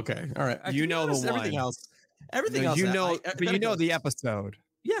 Okay. All right. You know the one. Everything else. You know the episode.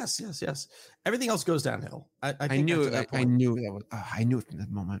 Yes. Everything else goes downhill. I knew it from the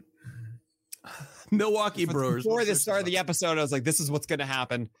moment. Milwaukee Brewers. Before the start of the episode, I was like, this is what's going to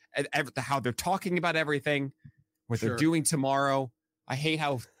happen. And how they're talking about everything, what they're doing tomorrow. I hate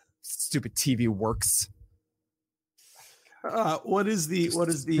how stupid TV works. What is the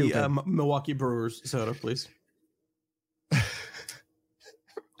Milwaukee Brewers soda, please?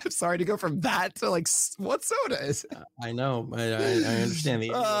 I'm sorry to go from that to like what soda is it? I know. I understand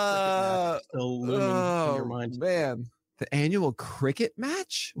the still looming in your mind. Man, the annual cricket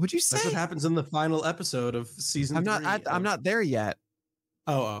match? Would you say that's what happens in the final episode of season 3? I'm not there yet.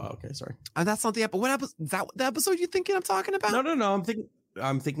 Oh, okay. Sorry. That's not the episode. What episode? That the episode you thinking I'm talking about? No.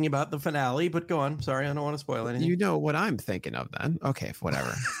 I'm thinking about the finale. But go on. Sorry, I don't want to spoil anything. You know what I'm thinking of then? Okay,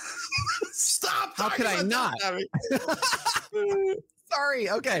 whatever. Stop. How could I not? Sorry.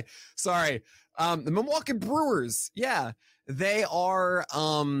 Okay. Sorry. The Milwaukee Brewers. Yeah, they are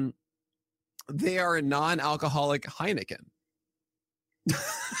a non-alcoholic Heineken.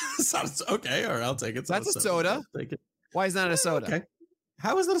 Okay. All right. I'll take it. That's a soda. I'll take it. Why is that a soda? Okay.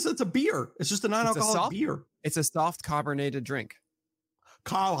 How is that? It's a beer. It's just a non-alcoholic beer. It's a soft carbonated drink.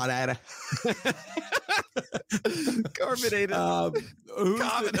 Carbonated. Carbonated.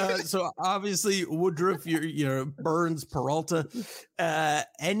 So obviously Woodruff, Burns, Peralta,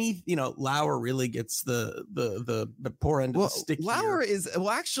 Lauer really gets the poor end of the stick. Lauer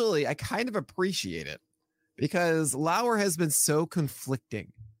actually, I kind of appreciate it because Lauer has been so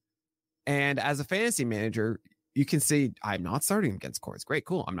conflicting, and as a fantasy manager, you can say, I'm not starting against Coors. Great,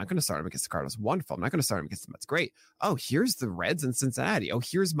 cool. I'm not going to start him against the Cardinals. Wonderful. I'm not going to start him against the Mets. Great. Oh, here's the Reds and Cincinnati. Oh,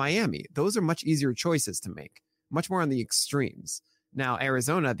 here's Miami. Those are much easier choices to make, much more on the extremes. Now,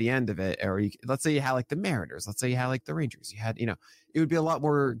 Arizona at the end of it, or let's say you had like the Mariners. Let's say you had like the Rangers. You had, it would be a lot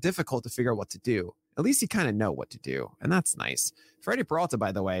more difficult to figure out what to do. At least you kind of know what to do. And that's nice. Freddie Peralta,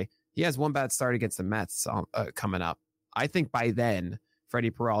 by the way, he has one bad start against the Mets coming up. I think by then, Freddie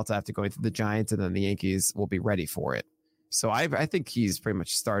Peralta, after going through the Giants and then the Yankees, will be ready for it. So I think he's pretty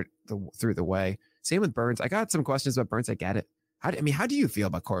much through the way. Same with Burns. I got some questions about Burns. I get it. How do you feel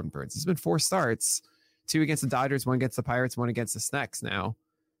about Corbin Burns? It's been 4 starts, 2 against the Dodgers, 1 against the Pirates, 1 against the Snacks now.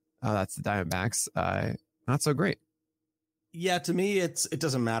 That's the Diamondbacks. Not so great. Yeah, to me, it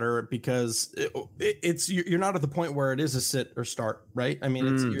doesn't matter because you're not at the point where it is a sit or start, right? I mean,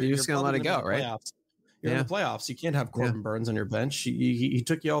 you're just going to let it go, right? Playoffs. You're in the playoffs. You can't have Corbin Burns on your bench. He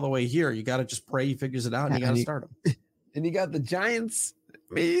took you all the way here. You got to just pray he figures it out, and you got to start him. And you got the Giants.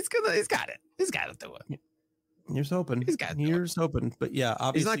 I mean, he's got it. He's got to do it. Here's hoping. Here's hoping. But yeah,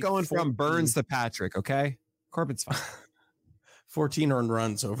 obviously, he's not going from Burns to Patrick. Okay, Corbin's fine. 14 earned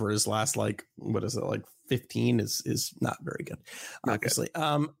runs over his last 15 is not very good. Obviously.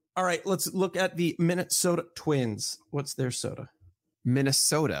 All right, let's look at the Minnesota Twins. What's their soda?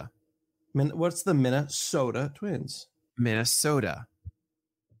 Minnesota. What's the Minnesota Twins? Minnesota.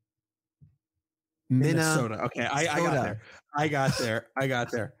 Okay, I got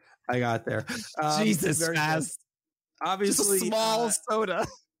there. Jesus, fast. Obviously, just a small soda.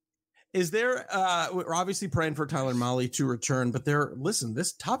 Is there? We're obviously praying for Tyler Mahle to return, but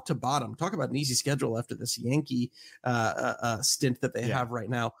this top to bottom. Talk about an easy schedule after this Yankee stint that they have right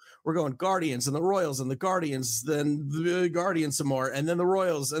now. We're going Guardians and the Royals and the Guardians, then the Guardians some more, and then the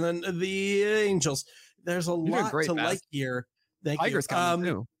Royals, and then the Angels. There's a lot to like here. Tigers coming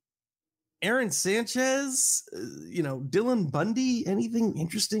too. Aaron Sanchez, Dylan Bundy. Anything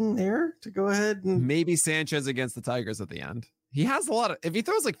interesting there to go ahead and maybe Sanchez against the Tigers at the end. He has a lot of, if he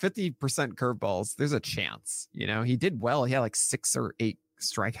throws like 50% curveballs, there's a chance. He did well. He had like 6 or 8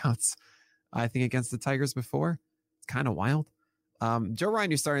 strikeouts, I think, against the Tigers before. It's kind of wild. Joe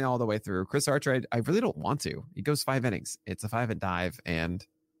Ryan, who's starting all the way through. Chris Archer, I really don't want to. He goes 5 innings. It's a 5 dive, and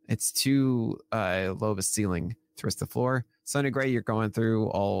it's too low of a ceiling to risk the floor. Sonny Gray, you're going through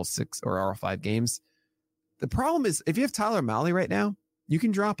all 6 or all 5 games. The problem is, if you have Tyler Mahle right now, you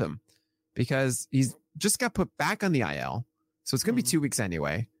can drop him because he's just got put back on the IL. So it's going to be 2 weeks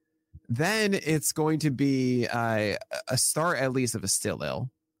anyway. Then it's going to be a start at least of a still ill.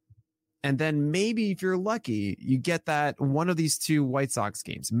 And then maybe if you're lucky, you get that one of these 2 White Sox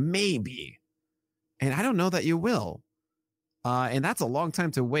games. Maybe. And I don't know that you will. And that's a long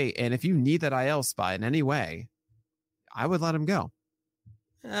time to wait. And if you need that IL spot in any way, I would let him go.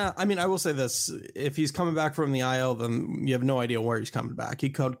 I mean, I will say this. If he's coming back from the IL, then you have no idea where he's coming back. He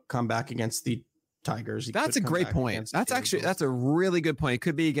could come back against the Tigers. That's a great point. That's a really good point. It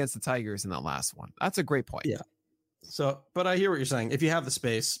could be against the Tigers in that last one. That's a great point. Yeah. So, but I hear what you're saying. If you have the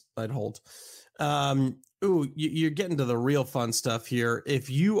space, I'd hold. You're getting to the real fun stuff here. If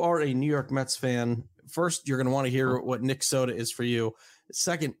you are a New York Mets fan, first, you're going to want to hear what Nick Soda is for you.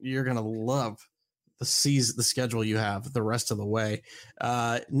 Second, you're going to love the schedule you have the rest of the way.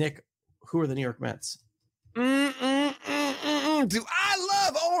 Nick, who are the New York Mets? Do I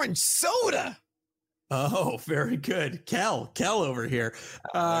love orange soda? Oh, very good. Kel over here.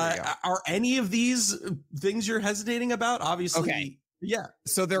 Are any of these things you're hesitating about? Obviously. Okay. Yeah.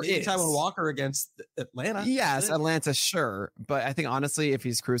 So there is Taijuan Walker against Atlanta. Yes, Atlanta, sure. But I think honestly, if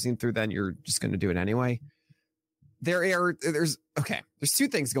he's cruising through, then you're just going to do it anyway. There's 2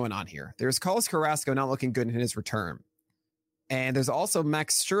 things going on here. There's Carlos Carrasco not looking good in his return. And there's also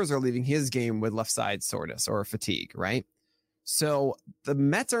Max Scherzer leaving his game with left side soreness or fatigue, right? So the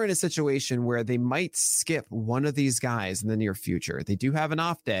Mets are in a situation where they might skip one of these guys in the near future. They do have an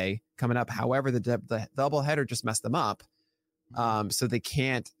off day coming up. However, the doubleheader just messed them up. So they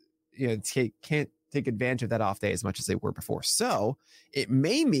can't take advantage of that off day as much as they were before. So it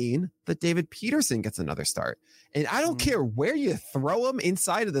may mean that David Peterson gets another start. And I don't care where you throw him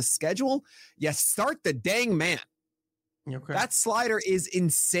inside of the schedule. You start the dang man. Okay. That slider is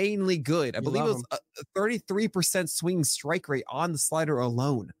insanely good. I believe it was a 33% swing strike rate on the slider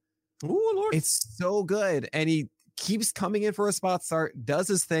alone. Oh, Lord. It's so good. And he keeps coming in for a spot start, does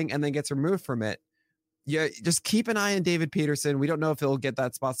his thing, and then gets removed from it. Yeah, just keep an eye on David Peterson. We don't know if he'll get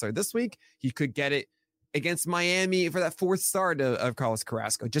that spot start this week. He could get it against Miami for that 4th start of Carlos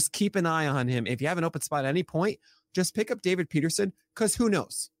Carrasco. Just keep an eye on him. If you have an open spot at any point, just pick up David Peterson because who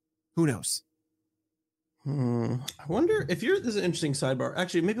knows? Who knows? I wonder if this is an interesting sidebar.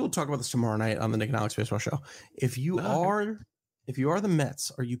 Actually, maybe we'll talk about this tomorrow night on the Nick and Alex Baseball Show. If you are the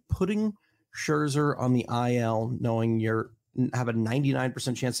Mets, are you putting Scherzer on the IL knowing you're have a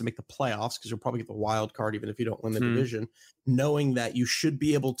 99% chance to make the playoffs because you'll probably get the wild card even if you don't win the division, knowing that you should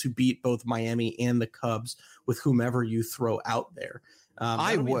be able to beat both Miami and the Cubs with whomever you throw out there?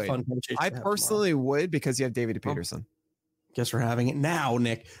 I would. I personally would because you have David Peterson. Guess we're having it now,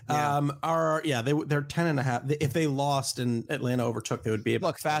 Nick. Yeah. They're 10.5. If they lost and Atlanta overtook, they would be able.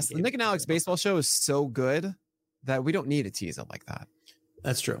 Look, fast. The Nick and Alex Baseball Show is so good that we don't need to tease it like that.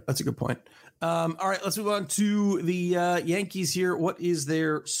 That's true. That's a good point. All right, let's move on to the Yankees here. What is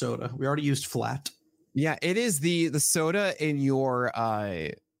their soda? We already used flat. Yeah, it is the soda in your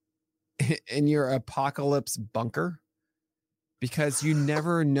apocalypse bunker, because you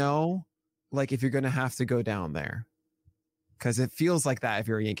never know, like, if you're going to have to go down there, because it feels like that if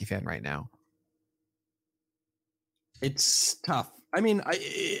you're a Yankee fan right now. It's tough. I mean,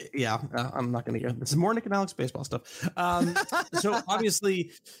 I'm not going to go. This is more Nick and Alex baseball stuff. So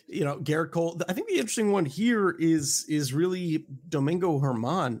obviously, Garrett Cole. I think the interesting one here is really Domingo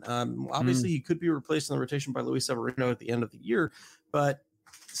Germán. Obviously, he could be replaced in the rotation by Luis Severino at the end of the year, but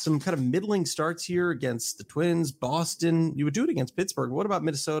some kind of middling starts here against the Twins, Boston. You would do it against Pittsburgh. What about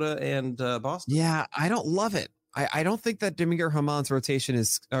Minnesota and Boston? Yeah, I don't love it. I don't think that Domingo Germán's rotation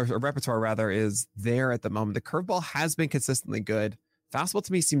or repertoire rather is there at the moment. The curveball has been consistently good. Fastball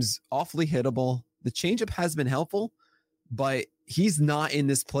to me seems awfully hittable. The changeup has been helpful, but he's not in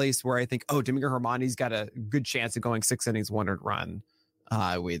this place where I think, Domingo Germán, he's got a good chance of going 6 innings, 1 earned run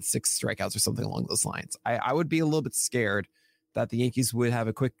with 6 strikeouts or something along those lines. I would be a little bit scared that the Yankees would have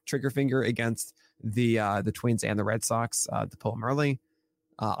a quick trigger finger against the Twins and the Red Sox to pull them early.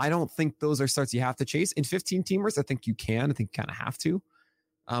 I don't think those are starts you have to chase. In 15-teamers, I think you can. I think you kind of have to.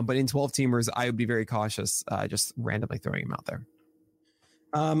 But in 12-teamers, I would be very cautious just randomly throwing them out there.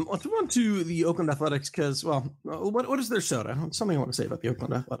 Let's move on to the Oakland Athletics because, what is their soda? Something I want to say about the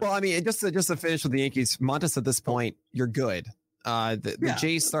Oakland Athletics. Well, I mean, just to finish with the Yankees, Montas at this point, you're good. The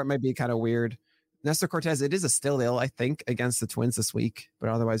Jays start might be kind of weird. Nestor Cortez, it is a still ill, I think, against the Twins this week, but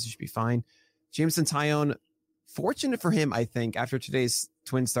otherwise you should be fine. Jameson Taillon, fortunate for him, I think, after today's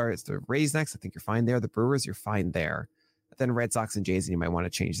Twin start, it's the Rays next. I think you're fine there. The Brewers, you're fine there. But then Red Sox and Jays, you might want to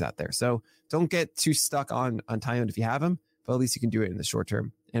change that there. So don't get too stuck on Taillon if you have him, but at least you can do it in the short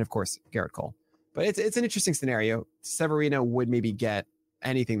term. And of course, Garrett Cole. But it's an interesting scenario. Severino would maybe get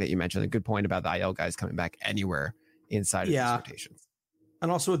anything that you mentioned. A good point about the IL guys coming back anywhere inside of these rotations.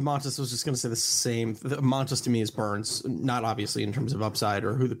 And also with Montas, I was just going to say the same. Montas to me is Burns, not obviously in terms of upside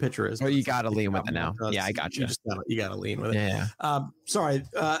or who the pitcher is. Oh, you got to lean with it now. Yeah, I got you. You got to lean with it. Yeah. Sorry,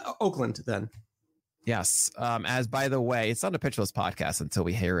 Oakland then. Yes. As by the way, it's not a pitcherless podcast until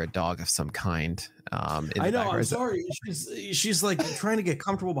we hear a dog of some kind. I know. I'm sorry. She's like trying to get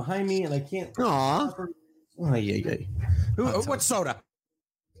comfortable behind me, and I can't. Aww. Oh, yeah. What soda?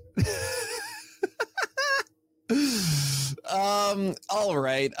 All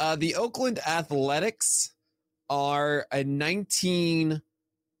right. The Oakland Athletics are a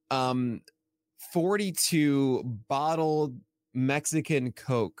 1942 bottled Mexican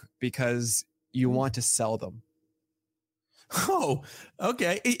Coke because you want to sell them. Oh,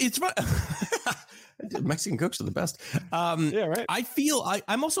 okay. It's Mexican Cokes are the best. Yeah, right. I feel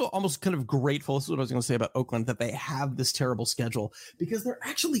I'm also almost kind of grateful. This is what I was going to say about Oakland, that they have this terrible schedule, because there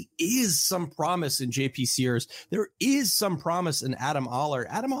actually is some promise in JP Sears. There is some promise in Adam Oller.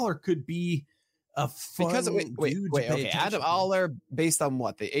 Adam Oller could be a fun wait. Okay, Adam Oller based on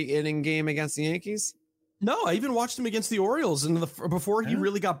what, the 8-inning game against the Yankees? No, I even watched him against the Orioles before he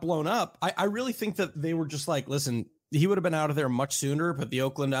really got blown up. I really think that they were just like, listen, he would have been out of there much sooner, but the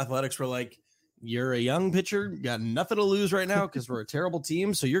Oakland Athletics were like, you're a young pitcher, got nothing to lose right now because we're a terrible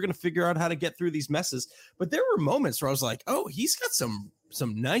team. So you're going to figure out how to get through these messes. But there were moments where I was like, oh, he's got some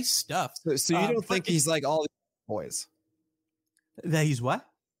nice stuff. So you don't think he's like all the boys? That he's what?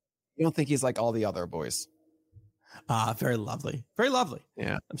 You don't think he's like all the other boys? Very lovely. Very lovely.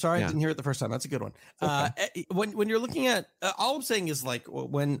 Yeah. I'm sorry I didn't hear it the first time. That's a good one. Okay. When you're looking at, all I'm saying is like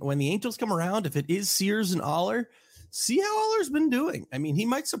when the Angels come around, if it is Sears and Oller, see how Oller's been doing. I mean, he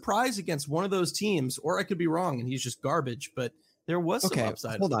might surprise against one of those teams, or I could be wrong and he's just garbage, but there was some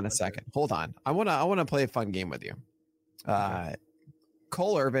upside. Hold on a second. Hold on. I want to play a fun game with you.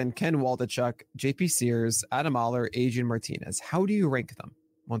 Cole Irvin, Ken Waldichuk, JP Sears, Adam Oller, Adrian Martinez. How do you rank them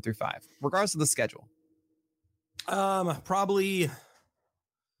 1 through 5, regardless of the schedule? Probably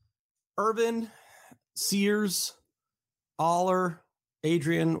Irvin, Sears, Oller,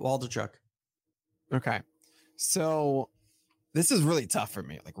 Adrian, Waldichuk. Okay. So this is really tough for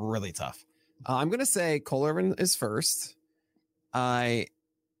me, like really tough. I'm going to say Cole Irvin is first. I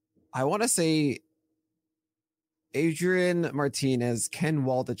want to say Adrian Martinez, Ken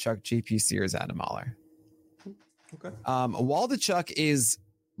Waldichuk, JP Sears, Adam Oller. Okay. Waldichuk is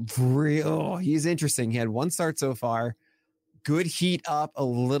real. He's interesting. He had one start so far. Good heat up, a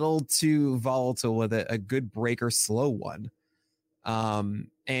little too volatile with it. A good breaker, slow one.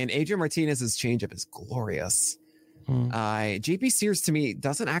 And Adrian Martinez's changeup is glorious. JP Sears to me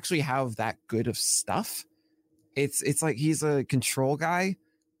doesn't actually have that good of stuff. It's like he's a control guy,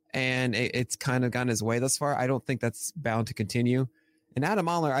 and it's kind of gotten his way thus far. I don't think that's bound to continue. And Adam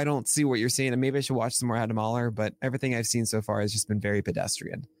Oller, I don't see what you're saying, and maybe I should watch some more Adam Oller, but everything I've seen so far has just been very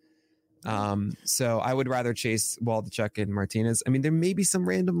pedestrian. So I would rather chase Waldichuk and Martinez. I mean, there may be some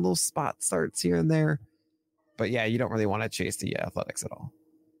random little spot starts here and there, but yeah, you don't really want to chase the Athletics at all.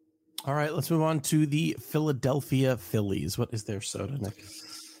 All right, let's move on to the Philadelphia Phillies. What is their soda, Nick?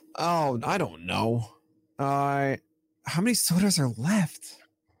 Oh, I don't know. How many sodas are left?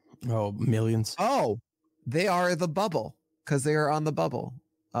 Oh, millions. Oh, they are the bubble, because they are on the bubble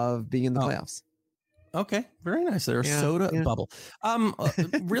of being in the playoffs. Okay, very nice. They're a soda bubble.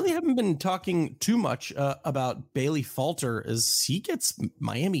 Really haven't been talking too much about Bailey Falter as he gets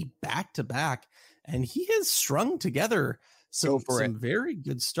Miami back to back, and he has strung together some very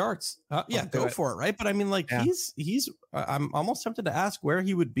good starts. Go for it. Right. But I mean, like he's I'm almost tempted to ask where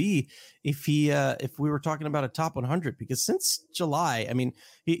he would be if we were talking about a top 100, because since July, I mean,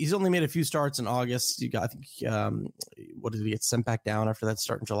 he's only made a few starts in August. I think what did he get sent back down after that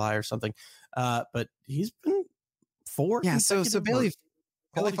start in July or something? But he's been 4. Yeah. So Bailey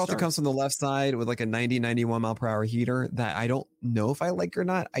Falter comes from the left side with like a 91 mile per hour heater that I don't know if I like or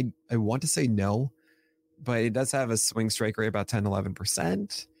not. I want to say no, but it does have a swing strike rate about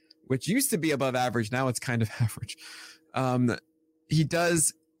 10-11%, which used to be above average. Now it's kind of average. He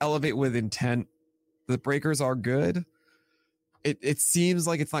does elevate with intent. The breakers are good. It seems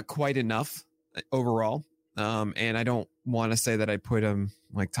like it's not quite enough overall. And I don't want to say that I put him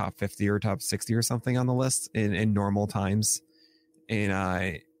like top 50 or top 60 or something on the list in normal times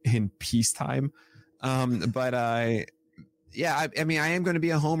in peacetime. I mean, I am going to be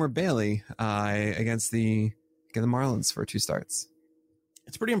a homer Bailey against the Get the Marlins for 2 starts.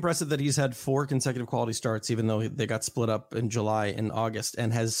 It's pretty impressive that he's had 4 consecutive quality starts, even though they got split up in July and August,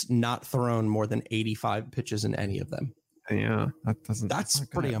 and has not thrown more than 85 pitches in any of them. Yeah, that's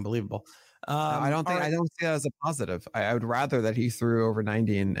pretty unbelievable. I don't see that as a positive. I would rather that he threw over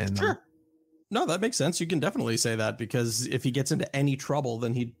 90 and sure. No, that makes sense. You can definitely say that, because if he gets into any trouble,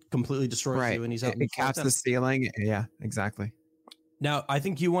 then he completely destroys you, and he's out. It caps the ceiling. Yeah, exactly. Now, I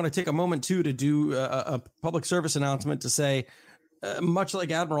think you want to take a moment too to do a public service announcement to say, much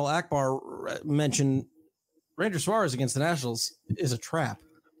like Admiral Akbar mentioned, Ranger Suarez against the Nationals is a trap.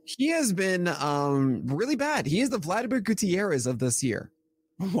 He has been really bad. He is the Vladimir Gutierrez of this year.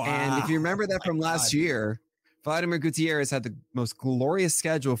 Wow. And if you remember that from last year, Vladimir Gutierrez had the most glorious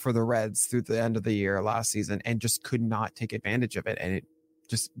schedule for the Reds through the end of the year last season and just could not take advantage of it. And it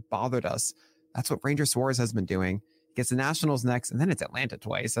just bothered us. That's what Ranger Suarez has been doing. Gets the Nationals next, and then it's Atlanta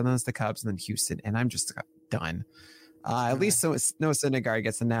twice, and then it's the Cubs, and then Houston, and I'm just done. At least so Noah Syndergaard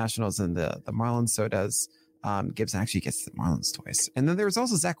gets the Nationals and the Marlins, so does Gibson actually gets the Marlins twice. And then there's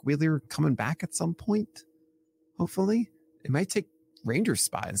also Zach Wheeler coming back at some point, hopefully. It might take Rangers'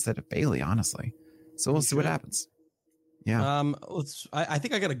 spot instead of Bailey, honestly. So we'll see what happens. Yeah. I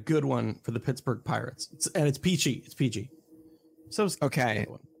think I got a good one for the Pittsburgh Pirates. It's peachy. It's PG. So okay.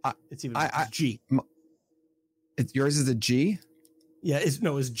 It's even G. Yours is a G? Yeah, it's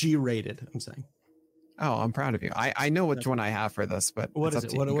G rated, I'm saying. Oh, I'm proud of you. I know which one I have for this, but what is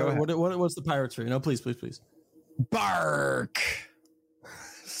it? What's the Pirates for you? No, please. Bark.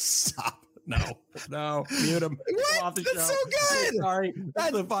 Stop. No. Mute him. What? That's so good. Sorry.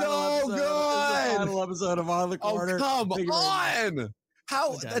 That's the final so episode. good. The final episode of On the Corner. Oh, come on.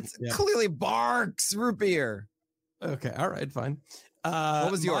 How? Okay, that's clearly Barks root beer. Okay. All right. Fine.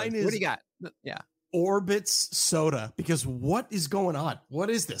 What was yours? What do you got? Yeah. Orbitz soda, because what is going on? What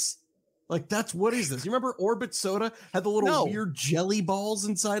is this? What is this? You remember Orbitz soda had the little weird jelly balls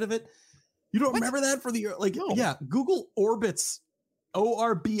inside of it? You don't remember that for the Yeah, Google Orbitz,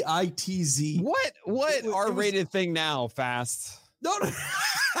 Orbitz. What R-rated thing now? Fast. No.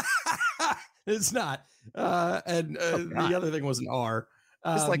 It's not. The other thing was an R.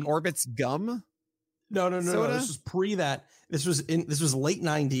 Just like Orbitz gum. No. This was pre that. This was late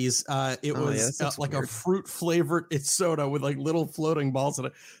 90s. It was like weird. A fruit flavored soda with like little floating balls in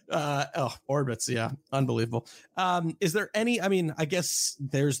it. Orbitz, yeah, unbelievable. Is there any? I mean, I guess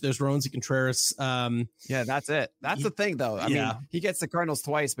there's Roansy Contreras. Yeah, that's it. That's the thing, though. I mean, he gets the Cardinals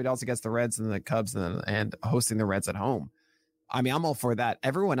twice, but he also gets the Reds and the Cubs and hosting the Reds at home. I mean, I'm all for that.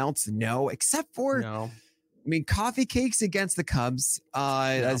 Everyone else, no, except for I mean, coffee cakes against the Cubs.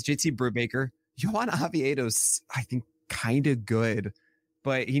 As JT Brubaker. Johan Oviedo's, I think, kind of good,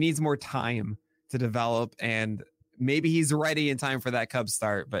 but he needs more time to develop, and maybe he's ready in time for that Cubs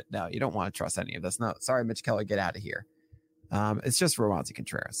start. But no, you don't want to trust any of this. No, sorry, Mitch Keller, get out of here. It's just Roansy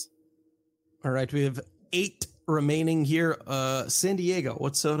Contreras. All right, we have 8 remaining here. San Diego,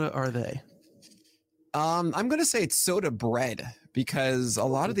 what soda are they? I'm going to say it's soda bread, because a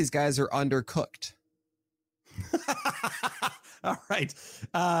lot of these guys are undercooked. All right.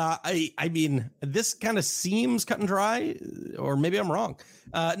 I mean, this kind of seems cut and dry, or maybe I'm wrong.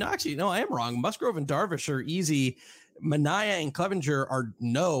 No, I am wrong. Musgrove and Darvish are easy. Minaya and Clevenger are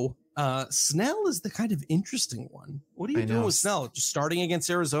no. Snell is the kind of interesting one. What are you doing with Snell? Just starting against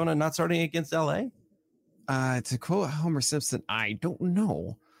Arizona, not starting against LA? To quote Homer Simpson, I don't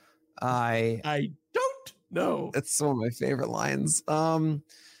know. I don't know. That's one of my favorite lines.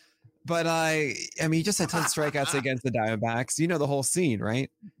 But I mean, he just had 10 strikeouts against the Diamondbacks. You know the whole scene,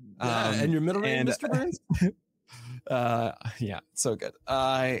 right? Yeah, and your middle name, Mr. Burns? Yeah, so good.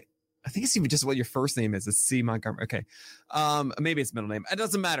 I think it's even just what your first name is. It's C. Montgomery. Okay. Maybe it's middle name. It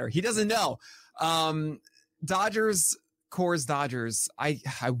doesn't matter. He doesn't know. Dodgers, Coors Dodgers. I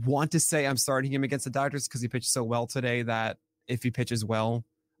want to say I'm starting him against the Dodgers because he pitched so well today that if he pitches well,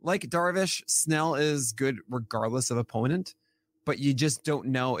 like Darvish, Snell is good regardless of opponent. But you just don't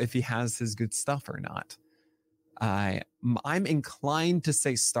know if he has his good stuff or not. I'm inclined to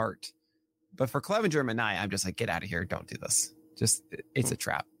say start. But for Clevenger and Minaya, I'm just like, get out of here. Don't do this. It's a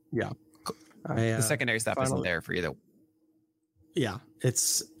trap. Yeah. The secondary stuff isn't there for either. Yeah.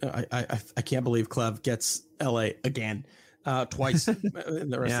 I can't believe Clev gets LA again twice in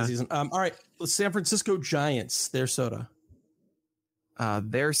the rest of the season. All right. San Francisco Giants, their soda.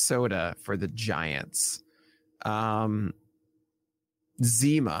 Their soda for the Giants.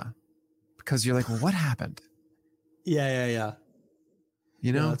 Zima, because you're like, well, what happened? Yeah.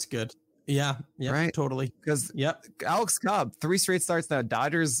 You know, that's good. Yeah, right, totally. Because Alex Cobb, 3 straight starts now.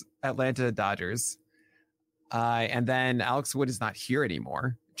 Dodgers, Atlanta, Dodgers, and then Alex Wood is not here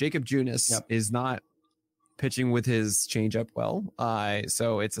anymore. Jacob Junis is not pitching with his changeup well.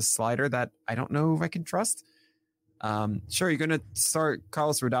 So it's a slider that I don't know if I can trust. Sure, you're going to start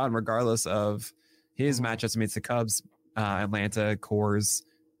Carlos Rodon regardless of his matchups against the Cubs, Atlanta, Coors,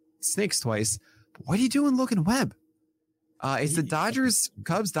 Snakes twice. But what are you doing Logan Webb? It's the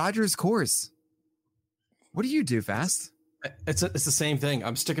Cubs, Dodgers, Coors. What do you do, Fast? It's the same thing.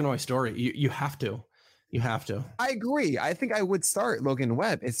 I'm sticking to my story. You have to. You have to. I agree. I think I would start Logan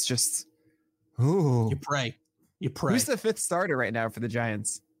Webb. It's just, ooh. You pray. Who's the fifth starter right now for the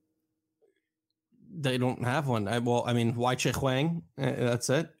Giants? They don't have one. Wai-Chieh Huang. That's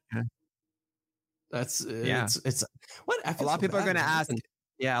it. Yeah. It's what a lot of people are going to ask.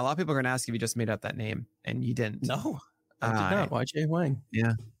 Yeah, a lot of people are going to ask if you just made up that name, and you didn't. No, I did not. Wai-Chieh Huang.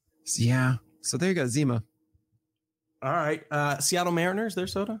 Yeah. So there you go, Zima. All right. Seattle Mariners, their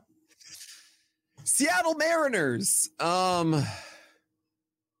soda. Seattle Mariners. Mm-hmm.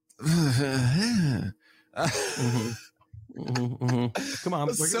 Come on,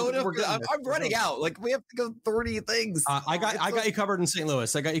 I'm running out. Like we have to go 30 things. I got you covered in St.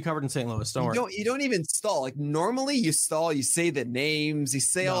 Louis. Don't worry. You don't even stall. Like normally you stall. You say the names. You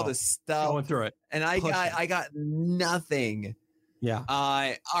say all this stuff. Going through it. And I got nothing. Yeah.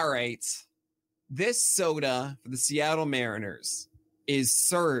 All right. This soda for the Seattle Mariners is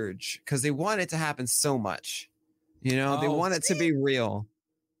Surge because they want it to happen so much. They want it to be real.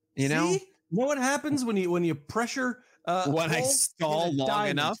 You know what happens when you pressure when I stall long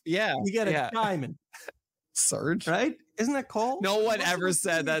enough? Yeah, you get a diamond. Surge, right? Isn't that called? No one ever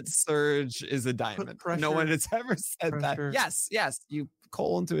said that Surge is a diamond. No one has ever said that. Yes, you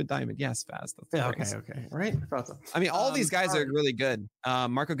coal into a diamond. Yes, Fast. Okay. Right. I mean, all these guys are really good.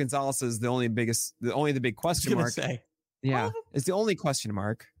 Marco Gonzalez is the only big question mark. It's the only question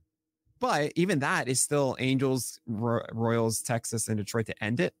mark. But even that is still Angels, Royals, Texas, and Detroit to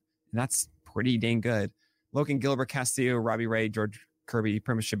end it. And that's pretty dang good. Logan Gilbert, Castillo, Robbie Ray, George Kirby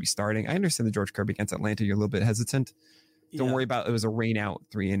pretty much should be starting. I understand the George Kirby against Atlanta. You're a little bit hesitant. Don't worry about it. Was a rain out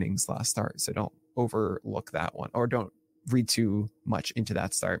 3 innings last start. So don't overlook that one or don't read too much into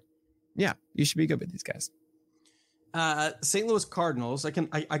that start. Yeah, you should be good with these guys. St. Louis Cardinals. I can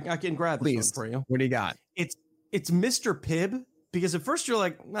grab this one for you. What do you got? It's Mr. Pibb. Because at first you're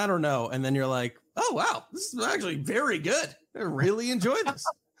like, I don't know. And then you're like, oh, wow, this is actually very good. I really enjoy this.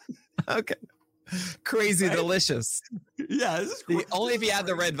 Okay. Crazy delicious. Yeah. This is great. Only if you add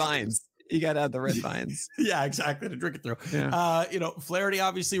the red vines. You got to add the red vines. Yeah, exactly. To drink it through. Yeah. Flaherty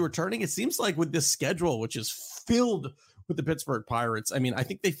obviously returning. It seems like with this schedule, which is filled with the Pittsburgh Pirates. I mean, I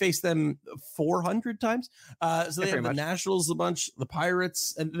think they faced them 400 times. So they have the Nationals a bunch, the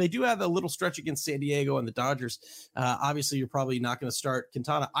Pirates, and they do have a little stretch against San Diego and the Dodgers. Obviously, you're probably not going to start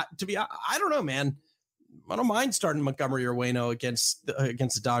Quintana. I don't know, man. I don't mind starting Montgomery or Waino against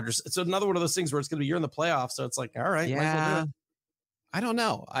the Dodgers. It's another one of those things where it's going to be you're in the playoffs, so it's like, all right. Yeah. I don't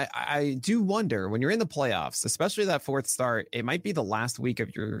know. I do wonder when you're in the playoffs, especially that fourth start, it might be the last week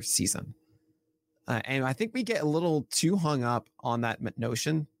of your season. And I think we get a little too hung up on that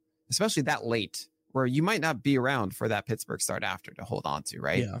notion, especially that late, where you might not be around for that Pittsburgh start after to hold on to,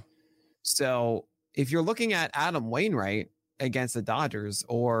 right? Yeah. So if you're looking at Adam Wainwright against the Dodgers,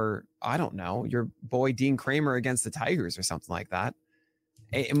 or I don't know, your boy Dean Kramer against the Tigers or something like that,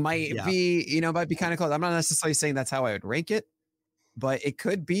 it might be, might be kind of close. I'm not necessarily saying that's how I would rank it, but it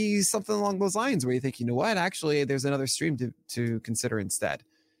could be something along those lines where you think, you know what, actually, there's another stream to consider instead.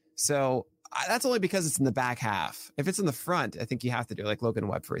 So that's only because it's in the back half. If it's in the front, I think you have to do like Logan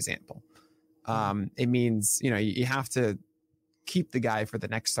Webb, for example. It means, you have to keep the guy for the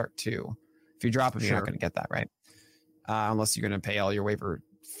next start too. If you drop him, you're not going to get that, right? Unless you're going to pay all your waiver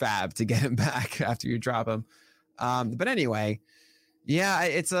fab to get him back after you drop him. But anyway,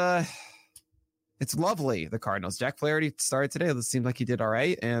 it's lovely. The Cardinals. Jack Flaherty started today. It seemed like he did all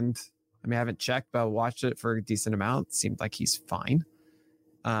right. And I mean, I haven't checked, but watched it for a decent amount. It seemed like he's fine.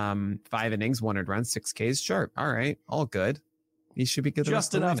 5 innings, 100 runs, 6 Ks. Sure. All right. All good. He should be good.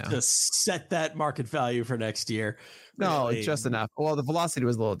 Just enough to set that market value for next year. No, really. Just enough. Well, the velocity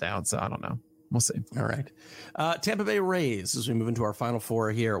was a little down, so I don't know. We'll see. All right. Tampa Bay Rays, as we move into our final 4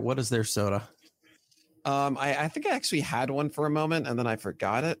 here. What is their soda? I think I actually had one for a moment and then I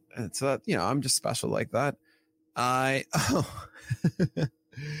forgot it. And so, I'm just special like that.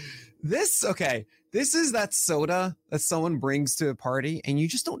 This is that soda that someone brings to a party and you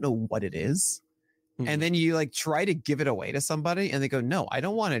just don't know what it is. Mm-hmm. And then you like try to give it away to somebody and they go, no, I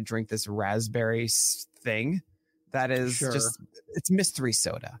don't want to drink this raspberry thing. That is it's mystery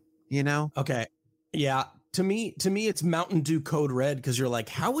soda, Okay. Yeah. To me, it's Mountain Dew Code Red. Because you're like,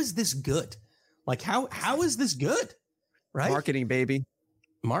 how is this good? Like, how is this good? Right. Marketing, baby.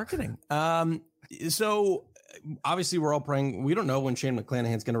 Marketing. So obviously we're all praying. We don't know when Shane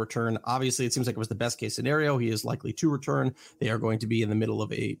McClanahan's going to return. Obviously, it seems like it was the best case scenario. He is likely to return. They are going to be in the middle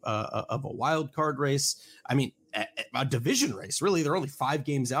of a wild card race. I mean, a division race. Really, they're only 5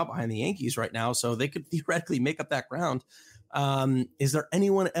 games out behind the Yankees right now, so they could theoretically make up that ground. Is there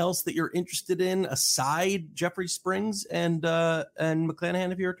anyone else that you're interested in aside Jeffrey Springs and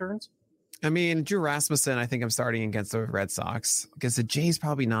McClanahan if he returns? I mean, Drew Rasmussen, I think I'm starting against the Red Sox. Against the Jays,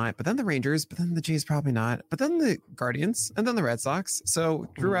 probably not. But then the Rangers, but then the Jays, probably not. But then the Guardians, and then the Red Sox. So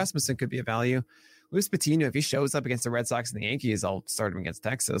Drew Rasmussen could be a value. Luis Patino, if he shows up against the Red Sox and the Yankees, I'll start him against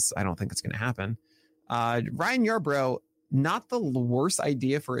Texas. I don't think it's going to happen. Ryan Yarbrough, not the worst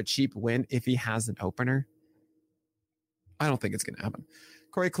idea for a cheap win if he has an opener. I don't think it's going to happen.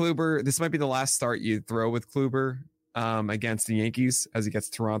 Corey Kluber, this might be the last start you throw with Kluber against the Yankees as he gets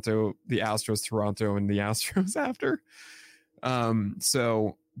Toronto, the Astros, Toronto, and the Astros after.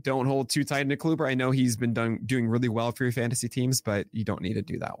 So don't hold too tight into Kluber. I know he's been doing really well for your fantasy teams, but you don't need to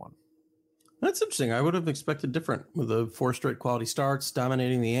do that one. That's interesting. I would have expected different with the 4 straight quality starts,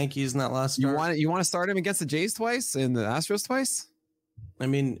 dominating the Yankees in that last start. You want to start him against the Jays twice and the Astros twice? I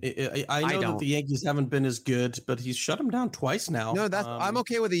mean, I know that the Yankees haven't been as good, but he's shut them down twice now. No, that's I'm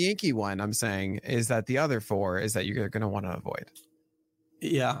okay with the Yankee one. I'm saying is that the other 4 is that you're going to want to avoid.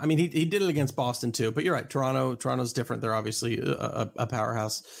 Yeah, I mean, he did it against Boston too, but you're right. Toronto's different. They're obviously a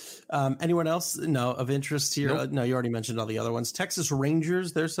powerhouse. Anyone else? No, of interest here? Nope. No, you already mentioned all the other ones. Texas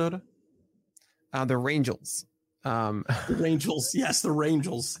Rangers, their soda. The Rangels. The Rangels, yes, the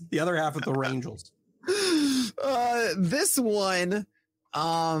Rangels. The other half of the Rangels. This one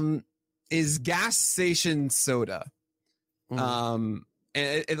is gas station soda. And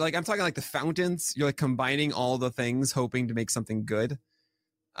like I'm talking like the fountains. You're like combining all the things, hoping to make something good.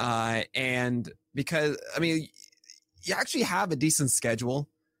 And because I mean, you actually have a decent schedule,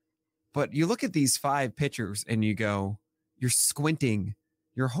 but you look at these 5 pitchers and you go, you're squinting.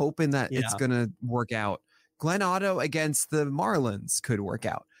 You're hoping that it's going to work out. Glenn Otto against the Marlins could work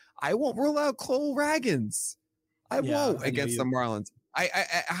out. I won't rule out Cole Ragans. I won't against the Marlins. I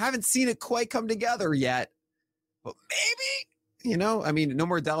haven't seen it quite come together yet, but maybe, I mean, no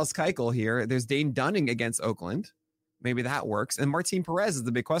more Dallas Keuchel here. There's Dane Dunning against Oakland. Maybe that works. And Martin Perez is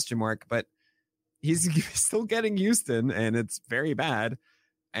the big question mark, but he's still getting Houston and it's very bad.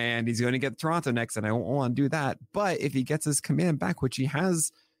 And he's going to get Toronto next, and I won't want to do that. But if he gets his command back, which he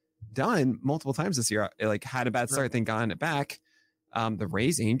has done multiple times this year, like had a bad start, then gotten it back. The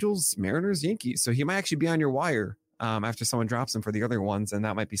Rays, Angels, Mariners, Yankees. So he might actually be on your wire after someone drops him for the other ones, and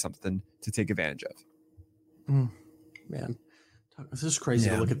that might be something to take advantage of. Man, this is crazy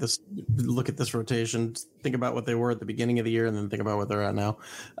to look at this rotation. Think about what they were at the beginning of the year, and then think about what they're at now.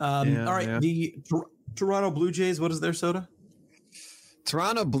 All right, the Toronto Blue Jays. What is their soda?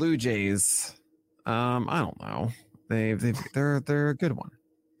 Toronto Blue Jays. I don't know. They're a good one.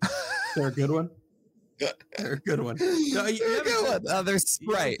 They're a good one. They're a good one. No, they're a good one. They're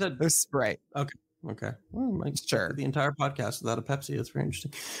Sprite. They're Sprite. Okay. Well, sure. The entire podcast without a Pepsi. That's very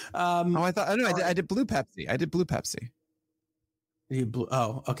interesting. I did Blue Pepsi. You blew.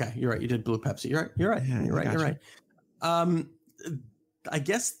 Oh, okay. You're right. You did Blue Pepsi. You're right. Yeah, You're right. I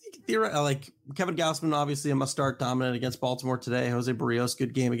guess like Kevin Gausman, obviously a must start, dominant against Baltimore today. Jose Barrios,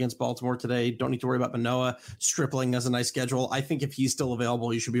 good game against Baltimore today. Don't need to worry about Manoah. Stripling has a nice schedule. I think if he's still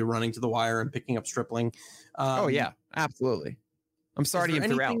available, you should be running to the wire and picking up Stripling. Oh yeah, absolutely. I'm starting him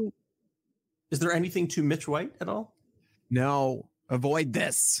throughout. Is there anything to Mitch White at all? No, avoid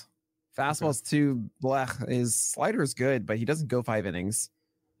this. Fastball's too blech. His slider is good, but he doesn't go 5 innings.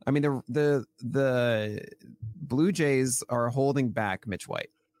 I mean, the Blue Jays are holding back Mitch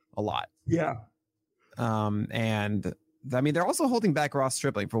White a lot. Yeah. And I mean, they're also holding back Ross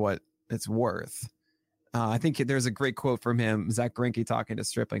Stripling for what it's worth. I think there's a great quote from him, Zach Greinke, talking to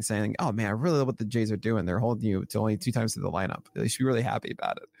Stripling saying, "Oh man, I really love what the Jays are doing. They're holding you to only 2 times to the lineup. They should be really happy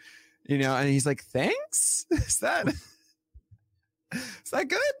about it." And he's like, "Thanks." Is that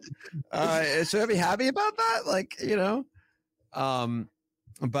good? Should I be happy about that?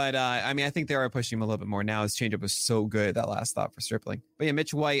 But I mean, I think they are pushing him a little bit more now. His changeup was so good that last stop for Stripling. But yeah,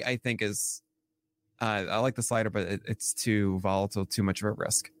 Mitch White, I think is I like the slider, but it's too volatile, too much of a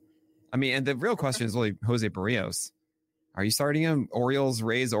risk. I mean, and the real question is really Jose Barrios. Are you starting him? Orioles,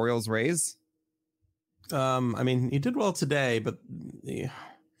 Rays. I mean, he did well today, but did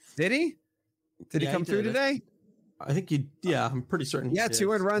he? Did he come through today? I think I'm pretty certain. Yeah,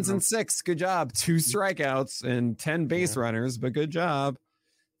 2 earned runs and 6. Good job. 2 strikeouts and 10 base runners, but good job.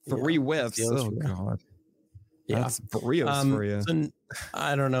 3 whiffs. Oh God. Yeah, that's Barrios for you. So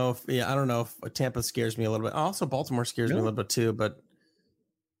I don't know if Tampa scares me a little bit. Also, Baltimore scares me a little bit too. But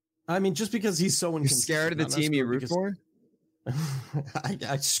I mean, just because he's so You're scared of the team you root for?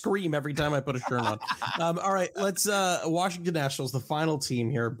 I scream every time I put a shirt on. All right, let's Washington Nationals, the final team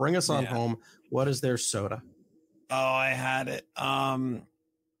here. Bring us on home. What is their soda? Oh, I had it. I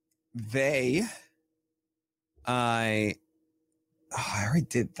already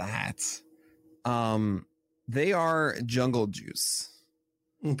did that. They are Jungle Juice.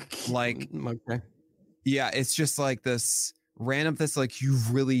 Like, okay. Yeah, it's just like this random. This like you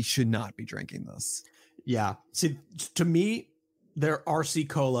really should not be drinking this. Yeah. See, to me, they're RC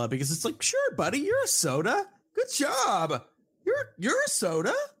Cola because it's like, sure, buddy, you're a soda. Good job. You're a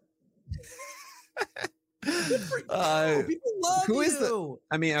soda. Good for you. People love who you. Is the?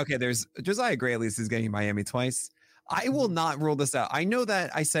 I mean, okay. There's Josiah Gray. At least is getting Miami twice. I will not rule this out. I know that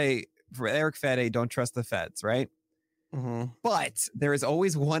I say for Eric Fede, don't trust the feds, right? Mm-hmm. But there is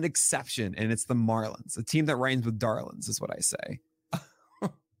always one exception, and it's the Marlins, a team that rhymes with darlings, is what I say.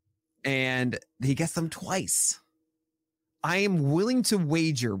 And he gets them twice. I am willing to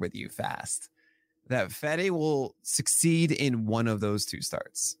wager with you, Fast, that Fede will succeed in one of those two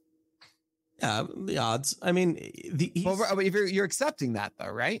starts. Yeah, the odds. I mean, if you're accepting that,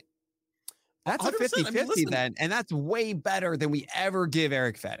 though, right? That's a 50-50 then, and that's way better than we ever give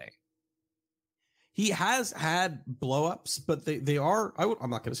Eric Fede. He has had blow-ups, but they are. I'm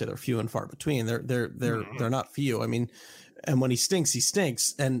not going to say they're few and far between. They're not few. I mean, and when he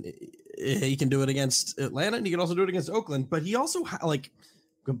stinks, and he can do it against Atlanta, and he can also do it against Oakland. But he also had like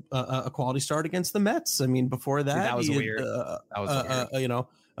a quality start against the Mets. I mean, before that was weird. That was weird.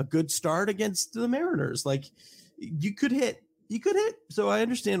 A good start against the Mariners. Like you could hit. So I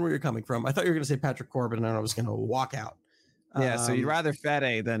understand where you're coming from. I thought you were going to say Patrick Corbin, and I was going to walk out. Yeah. So you'd rather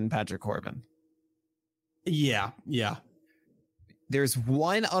Fede than Patrick Corbin. Yeah. There's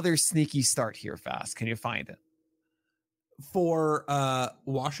one other sneaky start here, Fast. Can you find it? For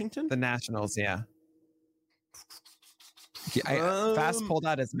Washington? The Nationals, yeah. Fast pulled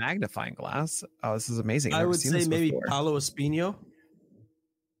out his magnifying glass. Oh, this is amazing. I would say maybe Paolo Espino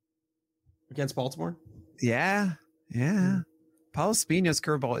against Baltimore. Yeah. Paolo Espino's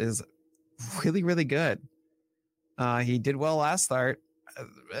curveball is really, really good. He did well last start.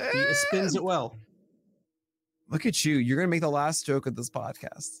 He spins it well. Look at you. You're going to make the last joke of this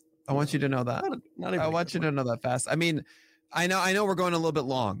podcast. I want you to know that. I want you to know that, Fast. I mean, I know we're going a little bit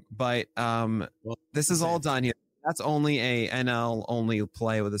long, but this is all done here. That's only a NL only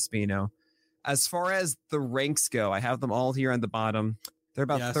play with Espino. As far as the ranks go, I have them all here on the bottom. There are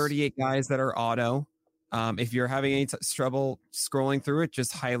about 38 guys that are auto. If you're having any trouble scrolling through it,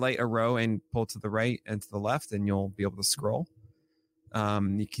 just highlight a row and pull to the right and to the left, and you'll be able to scroll.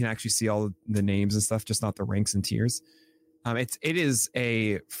 You can actually see all the names and stuff, just not the ranks and tiers. It is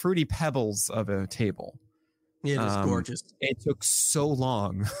a fruity pebbles of a table. It is gorgeous. It took so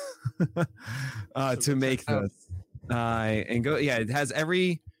long to make this. It has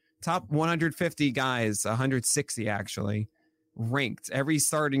every top 150 guys, 160 actually, ranked. Every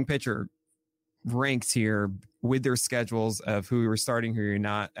starting pitcher ranked here with their schedules of who you're starting, who you're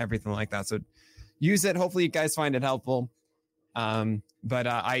not, everything like that. So use it. Hopefully you guys find it helpful. But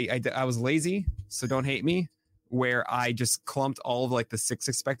I was lazy, so don't hate me, where I just clumped all of like the 6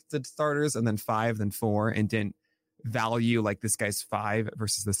 expected starters and then 5, then 4, and didn't value like this guy's 5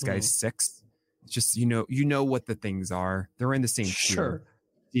 versus this guy's 6. It's just, you know what the things are. They're in the same tier.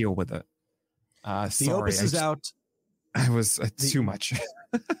 Deal with it. The Opus is out. I was too much.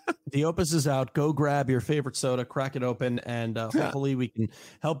 The Opus is out. Go grab your favorite soda, crack it open, and hopefully we can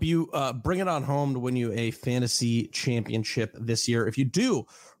help you bring it on home to win you a fantasy championship this year. If you do,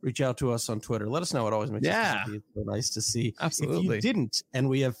 reach out to us on Twitter. Let us know. It always makes us happy. It's so nice to see. Absolutely. If you didn't and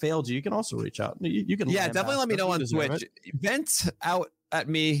we have failed you, you can also reach out. You can. Yeah, definitely let me know on Twitch. Vent out at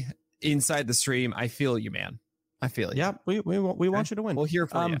me inside the stream. I feel you, man. I feel you. Yeah, we want you to win. We'll hear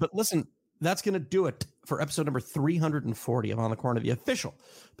from you. But listen, that's going to do it for episode number 340 of On the Corner, the official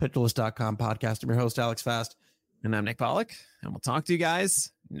PitcherList.com podcast. I'm your host, Alex Fast. And I'm Nick Pollock. And we'll talk to you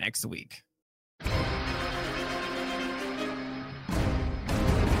guys next week.